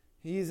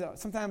 He's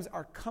sometimes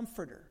our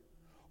comforter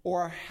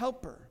or our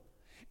helper.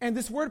 And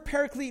this word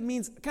paraclete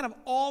means kind of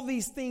all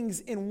these things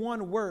in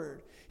one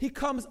word. He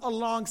comes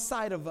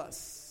alongside of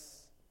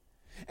us.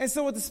 And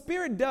so what the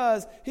Spirit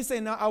does, he's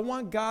saying, no, I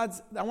want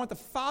the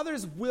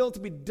Father's will to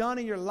be done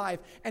in your life,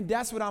 and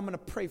that's what I'm going to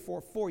pray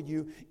for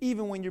you,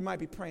 even when you might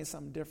be praying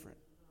something different.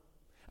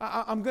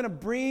 I'm going to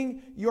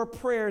bring your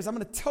prayers, I'm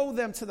going to tow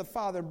them to the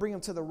Father and bring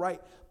them to the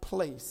right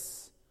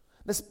place.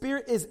 The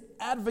Spirit is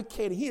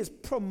advocating, he is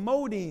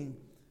promoting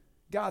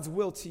God's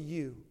will to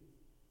you.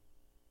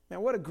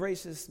 Man, what a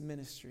gracious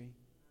ministry.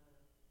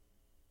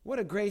 What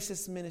a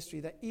gracious ministry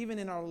that even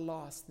in our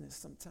lostness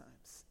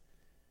sometimes,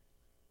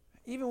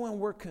 even when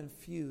we're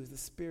confused, the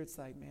Spirit's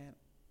like, man,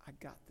 I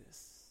got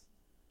this.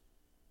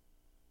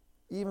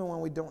 Even when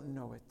we don't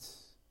know it.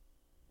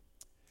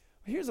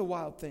 Here's a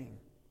wild thing.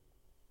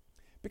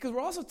 Because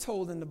we're also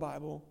told in the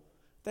Bible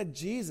that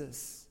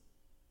Jesus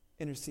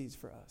intercedes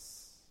for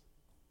us.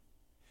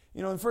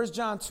 You know, in 1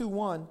 John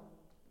 2:1,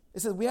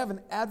 it says, we have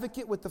an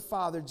advocate with the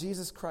Father,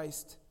 Jesus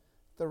Christ,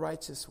 the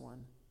righteous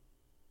one.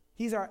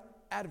 He's our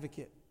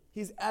advocate.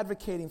 He's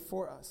advocating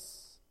for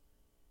us.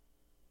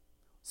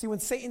 See, when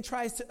Satan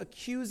tries to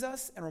accuse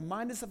us and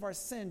remind us of our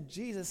sin,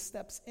 Jesus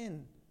steps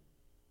in.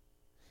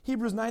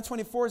 Hebrews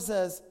 9:24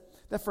 says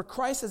that for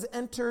Christ has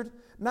entered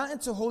not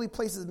into holy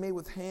places made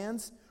with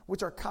hands,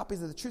 which are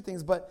copies of the true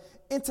things, but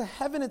into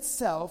heaven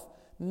itself,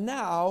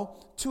 now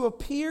to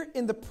appear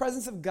in the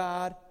presence of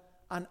God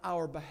on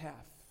our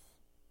behalf.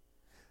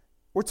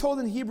 We're told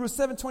in Hebrews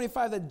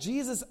 7:25 that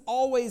Jesus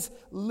always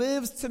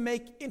lives to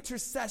make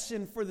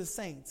intercession for the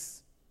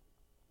saints.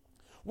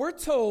 We're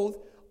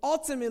told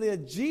ultimately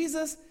that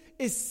Jesus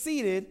is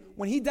seated.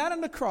 When he died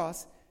on the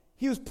cross,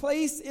 he was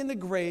placed in the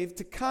grave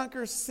to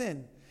conquer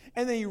sin.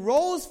 And then he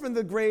rose from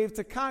the grave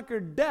to conquer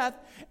death,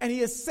 and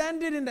he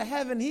ascended into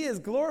heaven. He is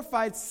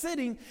glorified,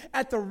 sitting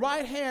at the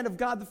right hand of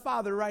God the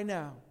Father right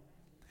now.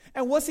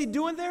 And what's he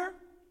doing there?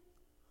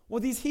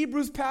 Well, these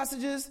Hebrews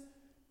passages,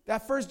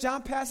 that 1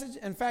 John passage,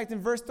 in fact, in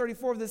verse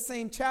 34 of the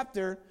same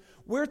chapter,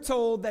 we're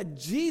told that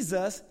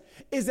Jesus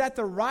is at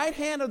the right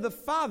hand of the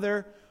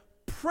Father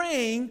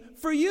praying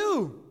for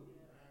you.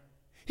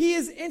 He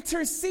is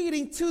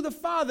interceding to the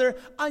Father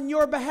on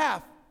your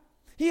behalf.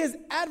 He is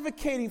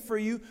advocating for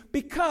you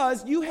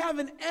because you have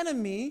an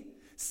enemy,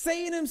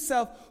 Satan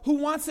himself, who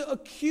wants to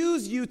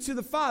accuse you to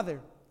the Father.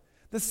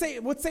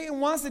 What Satan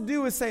wants to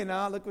do is say,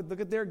 look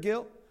at their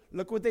guilt.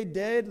 Look what they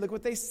did. Look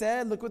what they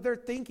said. Look what they're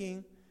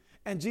thinking.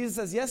 And Jesus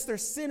says, yes, their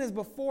sin is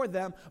before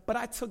them, but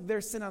I took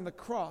their sin on the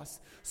cross.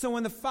 So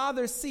when the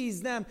Father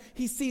sees them,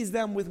 he sees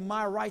them with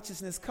my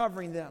righteousness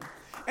covering them.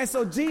 And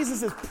so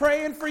Jesus is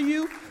praying for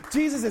you.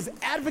 Jesus is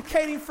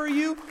advocating for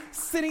you,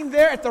 sitting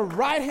there at the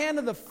right hand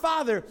of the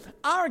Father.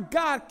 Our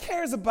God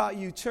cares about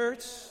you,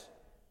 church.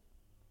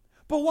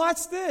 But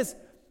watch this.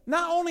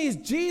 Not only is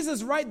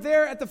Jesus right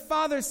there at the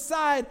Father's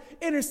side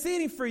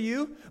interceding for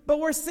you, but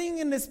we're seeing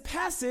in this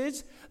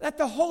passage that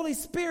the Holy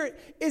Spirit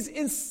is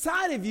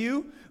inside of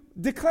you,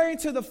 declaring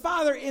to the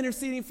Father,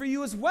 interceding for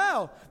you as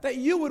well, that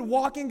you would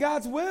walk in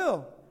God's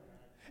will.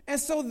 And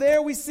so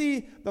there we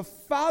see the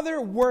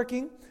Father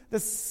working, the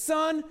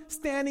Son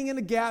standing in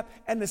the gap,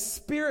 and the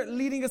Spirit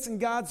leading us in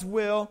God's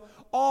will.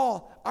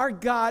 All our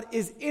God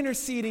is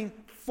interceding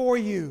for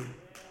you.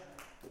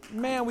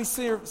 Man, we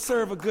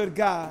serve a good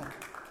God.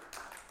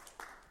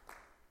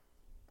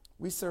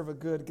 We serve a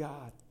good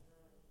God.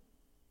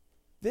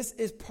 This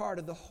is part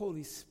of the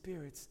Holy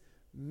Spirit's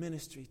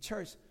ministry.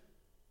 Church,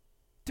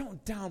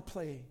 don't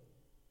downplay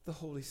the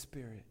Holy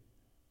Spirit.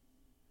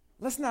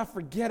 Let's not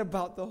forget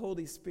about the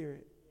Holy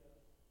Spirit.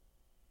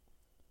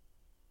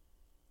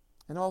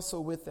 And also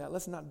with that,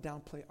 let's not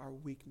downplay our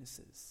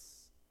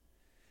weaknesses.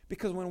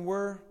 Because when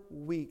we're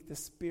weak, the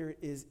Spirit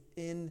is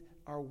in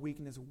our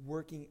weakness,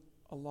 working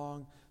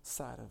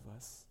alongside of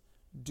us,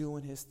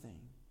 doing his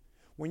thing.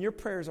 When your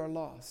prayers are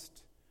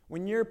lost,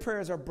 when your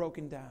prayers are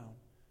broken down,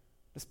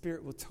 the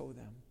Spirit will tow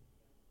them.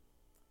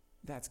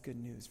 That's good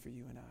news for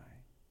you and I.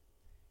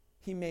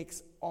 He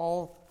makes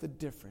all the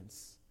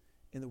difference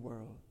in the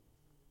world.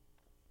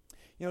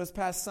 You know, this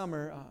past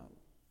summer,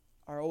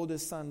 our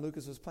oldest son,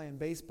 Lucas, was playing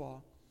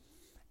baseball.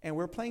 And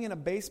we're playing in a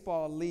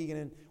baseball league.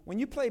 And when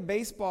you play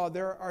baseball,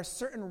 there are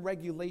certain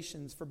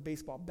regulations for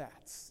baseball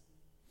bats.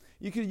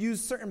 You could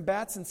use certain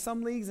bats in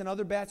some leagues and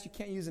other bats you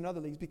can't use in other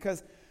leagues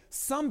because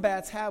some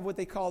bats have what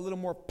they call a little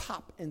more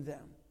pop in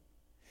them.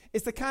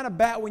 It's the kind of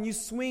bat when you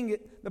swing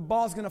it, the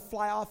ball's going to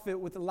fly off it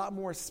with a lot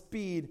more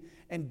speed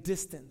and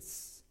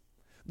distance.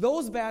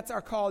 Those bats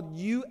are called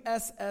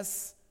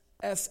USSSA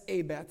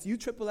bats,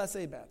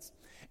 USSSA bats.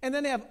 And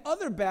then they have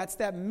other bats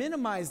that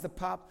minimize the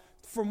pop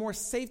for more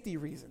safety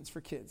reasons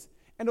for kids.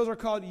 And those are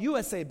called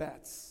USA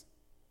bats.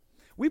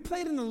 We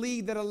played in a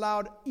league that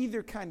allowed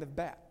either kind of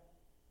bat.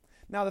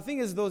 Now, the thing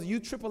is, those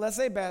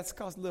USSSA bats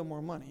cost a little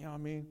more money, you know what I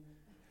mean?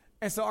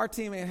 And so our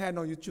team ain't had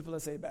no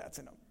USSSA bats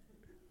in them.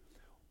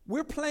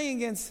 We're playing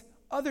against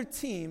other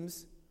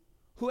teams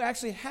who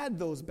actually had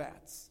those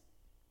bats.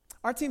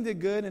 Our team did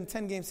good in a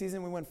 10-game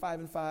season. We went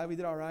 5-5. We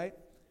did all right.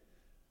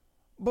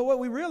 But what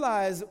we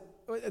realized,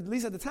 at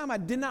least at the time I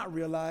did not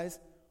realize,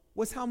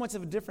 was how much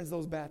of a difference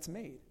those bats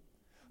made.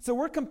 So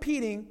we're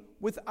competing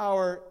with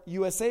our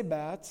USA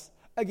bats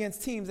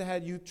against teams that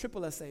had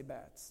USSSA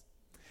bats.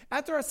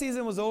 After our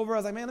season was over, I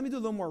was like, man, let me do a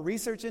little more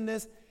research in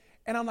this.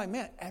 And I'm like,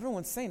 man,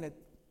 everyone's saying that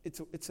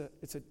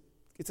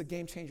it's a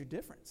game-changer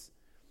difference.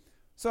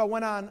 So I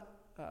went on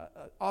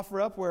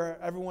OfferUp where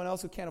everyone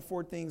else who can't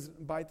afford things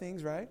buy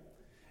things, right?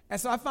 And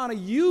so I found a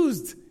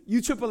used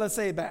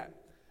USSSA bat.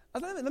 I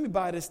thought, let me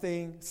buy this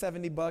thing,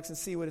 $70, and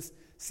see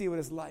what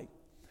it's like.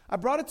 I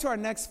brought it to our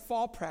next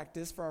fall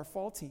practice for our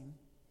fall team,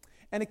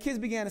 and the kids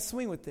began to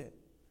swing with it.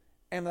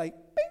 And like,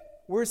 bing,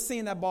 we're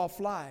seeing that ball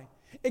fly.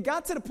 It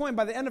got to the point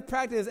by the end of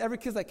practice, every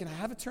kid's like, can I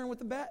have a turn with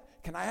the bat?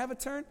 Can I have a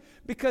turn?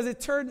 Because it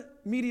turned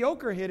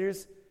mediocre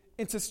hitters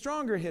into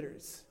stronger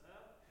hitters.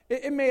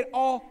 It made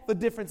all the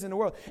difference in the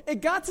world.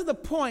 It got to the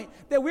point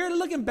that we were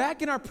looking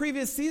back in our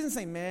previous season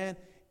saying, man,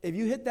 if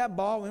you hit that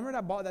ball, remember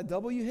that ball, that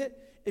double you hit?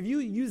 If you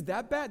used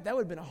that bat, that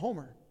would have been a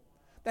homer.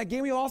 That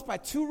game we lost by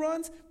 2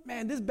 runs,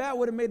 man, this bat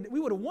would have we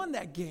would have won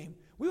that game.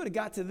 We would have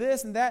got to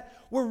this and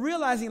that. We're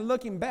realizing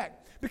looking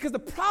back. Because the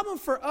problem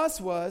for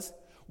us was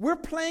we're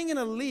playing in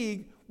a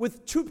league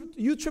with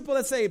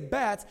USSSA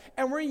bats,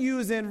 and we're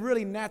using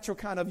really natural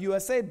kind of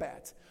USA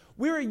bats.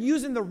 We were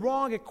using the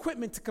wrong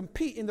equipment to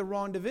compete in the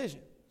wrong division.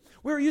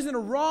 We were using the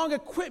wrong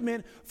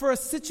equipment for a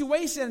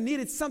situation that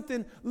needed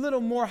something a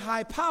little more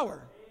high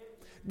power.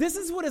 This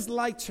is what it's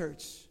like,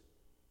 church.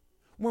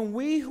 When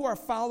we who are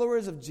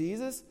followers of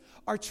Jesus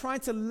are trying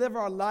to live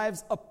our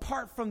lives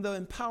apart from the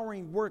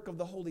empowering work of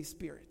the Holy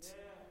Spirit.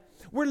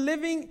 We're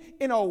living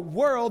in a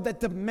world that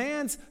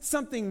demands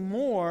something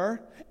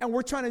more, and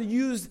we're trying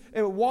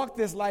to walk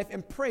this life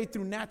and pray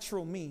through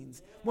natural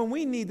means when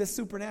we need the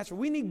supernatural.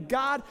 We need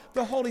God,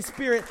 the Holy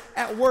Spirit,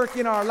 at work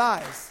in our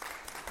lives.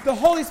 The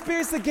Holy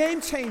Spirit's the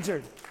game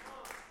changer.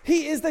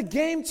 He is the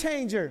game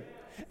changer.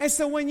 And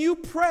so when you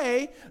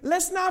pray,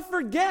 let's not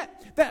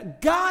forget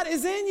that God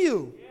is in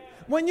you.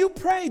 When you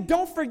pray,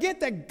 don't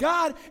forget that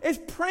God is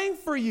praying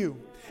for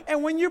you.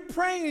 And when you're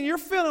praying and you're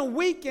feeling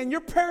weak and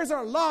your prayers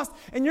are lost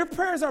and your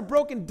prayers are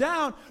broken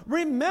down,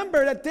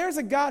 remember that there's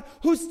a God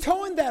who's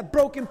towing that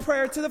broken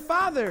prayer to the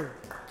Father.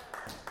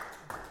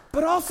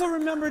 But also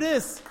remember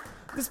this.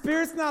 The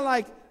Spirit's not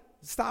like,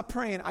 stop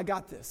praying, I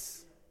got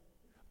this.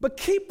 But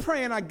keep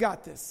praying, I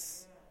got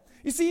this.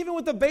 You see, even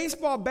with the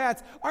baseball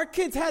bats, our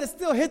kids had to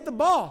still hit the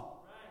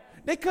ball.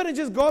 They couldn't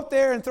just go up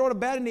there and throw the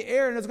bat in the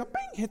air and it's going to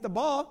bang, hit the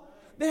ball.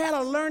 They had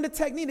to learn the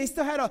technique. They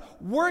still had to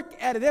work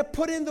at it. They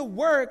put in the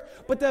work,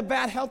 but the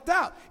bat helped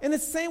out. In the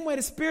same way,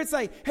 the Spirit's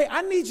like, hey,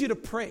 I need you to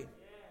pray.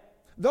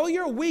 Though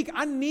you're weak,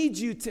 I need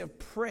you to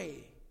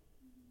pray.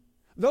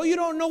 Though you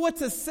don't know what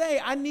to say,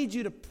 I need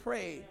you to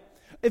pray.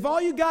 If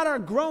all you got are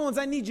groans,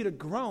 I need you to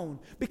groan,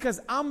 because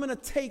I'm going to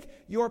take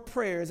your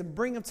prayers and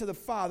bring them to the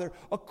Father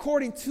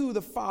according to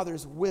the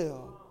Father's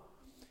will.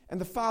 And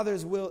the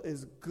Father's will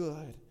is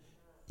good,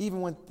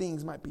 even when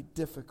things might be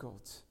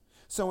difficult.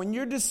 So when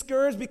you're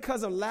discouraged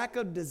because of lack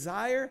of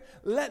desire,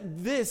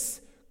 let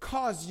this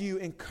cause you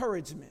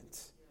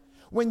encouragement.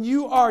 When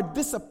you are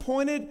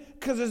disappointed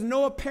because there's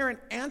no apparent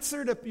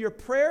answer to your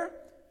prayer,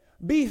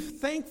 be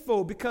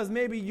thankful because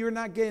maybe you're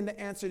not getting the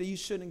answer that you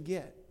shouldn't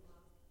get.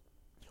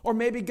 Or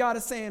maybe God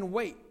is saying,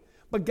 wait,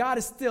 but God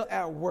is still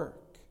at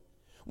work.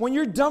 When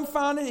you're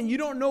dumbfounded and you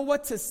don't know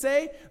what to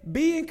say,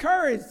 be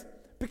encouraged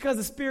because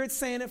the Spirit's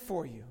saying it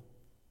for you.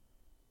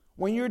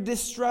 When you're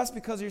distressed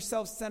because of your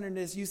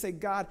self-centeredness, you say,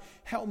 God,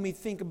 help me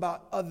think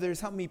about others.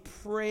 Help me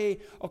pray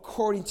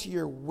according to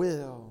your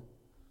will.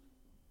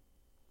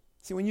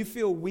 See, when you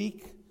feel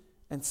weak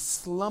and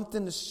slumped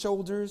in the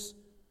shoulders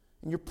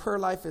and your prayer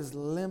life is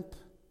limp,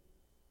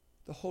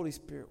 the Holy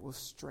Spirit will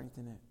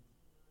strengthen it.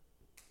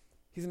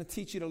 He's going to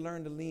teach you to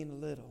learn to lean a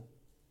little.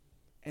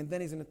 And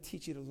then he's going to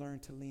teach you to learn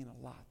to lean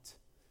a lot.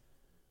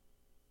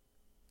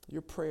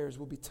 Your prayers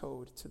will be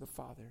towed to the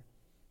Father.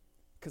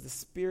 Because the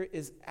Spirit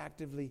is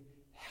actively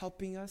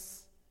helping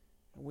us,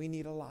 and we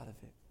need a lot of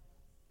it.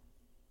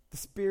 The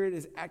Spirit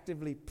is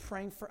actively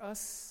praying for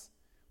us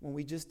when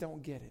we just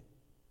don't get it.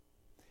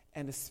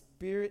 And the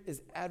Spirit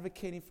is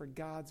advocating for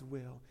God's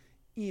will,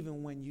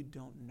 even when you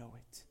don't know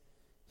it.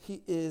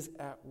 He is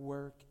at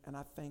work, and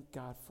I thank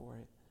God for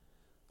it.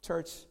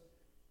 Church,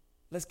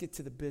 let's get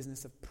to the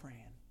business of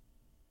praying.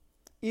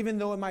 Even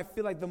though it might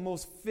feel like the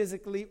most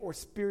physically or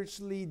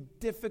spiritually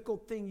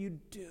difficult thing you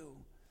do.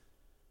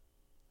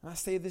 And I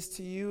say this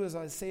to you as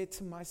I say it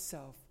to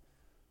myself,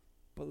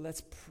 but let's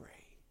pray.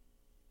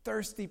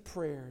 Thirsty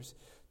prayers,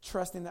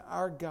 trusting that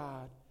our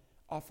God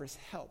offers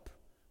help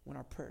when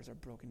our prayers are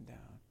broken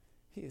down.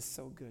 He is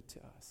so good to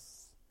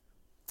us.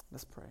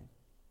 Let's pray.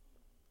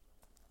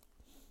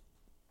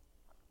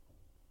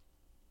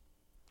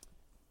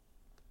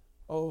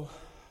 Oh,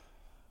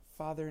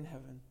 Father in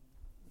heaven,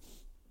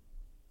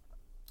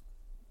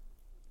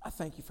 I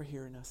thank you for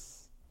hearing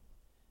us.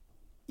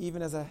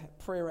 Even as I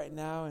pray right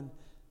now, and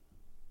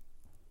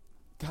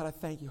God, I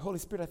thank you. Holy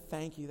Spirit, I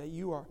thank you that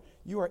you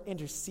are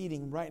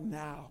interceding right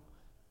now.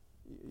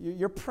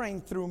 You're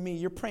praying through me.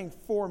 You're praying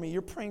for me.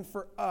 You're praying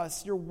for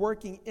us. You're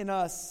working in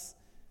us.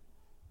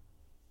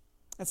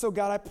 And so,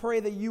 God, I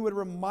pray that you would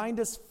remind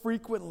us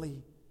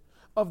frequently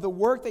of the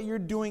work that you're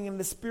doing in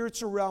the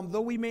spiritual realm. Though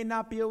we may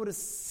not be able to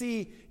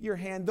see your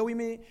hand, though we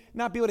may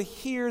not be able to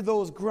hear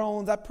those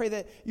groans, I pray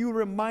that you would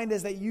remind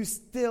us that you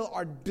still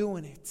are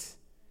doing it.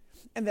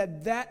 And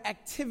that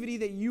activity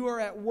that you are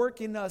at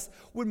work in us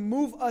would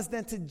move us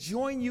then to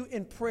join you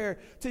in prayer,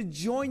 to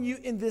join you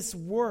in this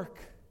work.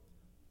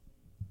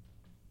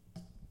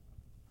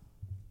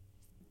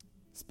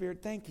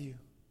 Spirit, thank you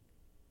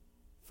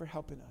for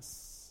helping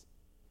us.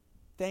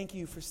 Thank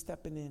you for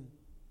stepping in.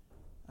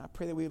 I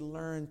pray that we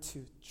learn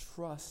to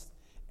trust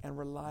and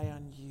rely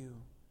on you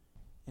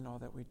in all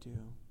that we do.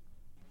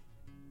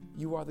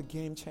 You are the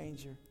game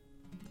changer.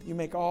 You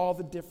make all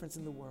the difference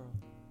in the world.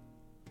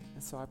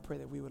 And so I pray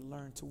that we would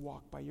learn to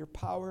walk by your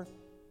power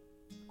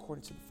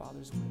according to the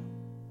Father's will.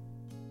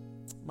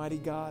 Mighty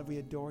God, we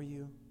adore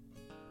you.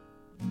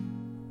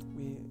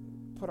 We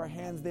put our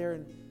hands there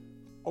and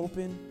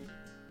open,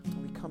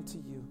 and we come to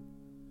you.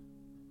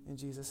 In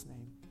Jesus'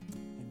 name,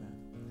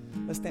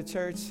 amen. Let's stand,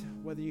 church,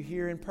 whether you're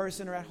here in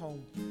person or at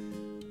home,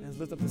 and let's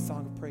lift up the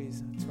song of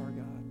praise to our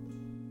God.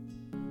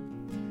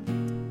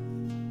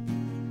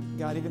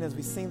 God, even as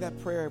we sing that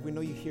prayer, we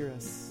know you hear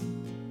us.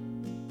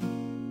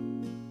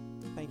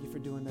 Thank you for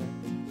doing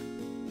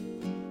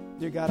that.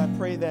 Dear God, I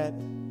pray that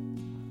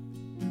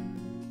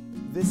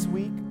this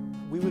week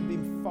we would be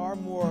far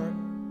more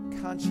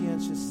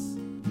conscientious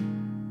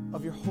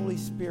of your Holy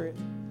Spirit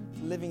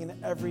living in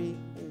every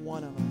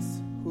one of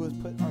us who has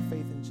put our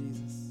faith in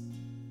Jesus.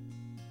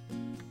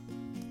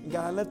 And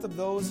God, I lift up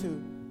those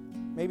who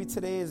maybe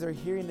today as they're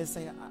hearing this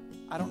saying,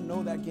 I don't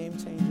know that game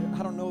changer.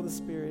 I don't know the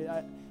Spirit.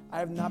 I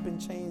have not been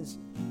changed.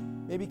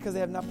 Maybe because they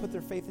have not put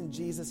their faith in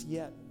Jesus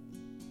yet.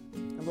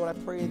 And Lord, I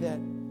pray that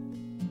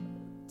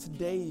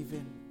today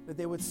even, that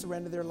they would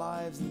surrender their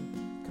lives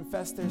and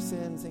confess their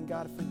sins, saying,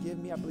 God, forgive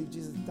me. I believe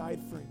Jesus died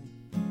for me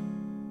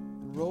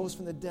and rose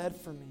from the dead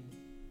for me.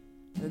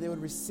 And that they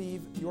would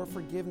receive your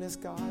forgiveness,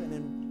 God, and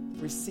then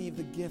receive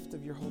the gift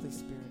of your Holy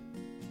Spirit.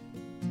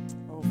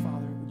 Oh,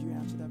 Father, would you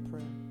answer that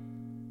prayer?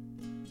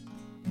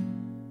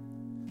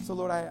 So,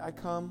 Lord,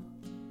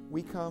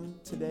 we come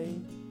today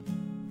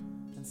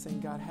and saying,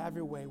 God, have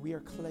your way. We are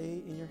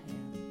clay in your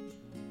hand.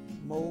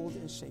 Mold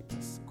and shape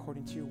us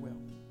according to your will.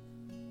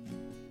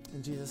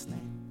 In Jesus'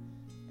 name,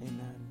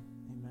 amen.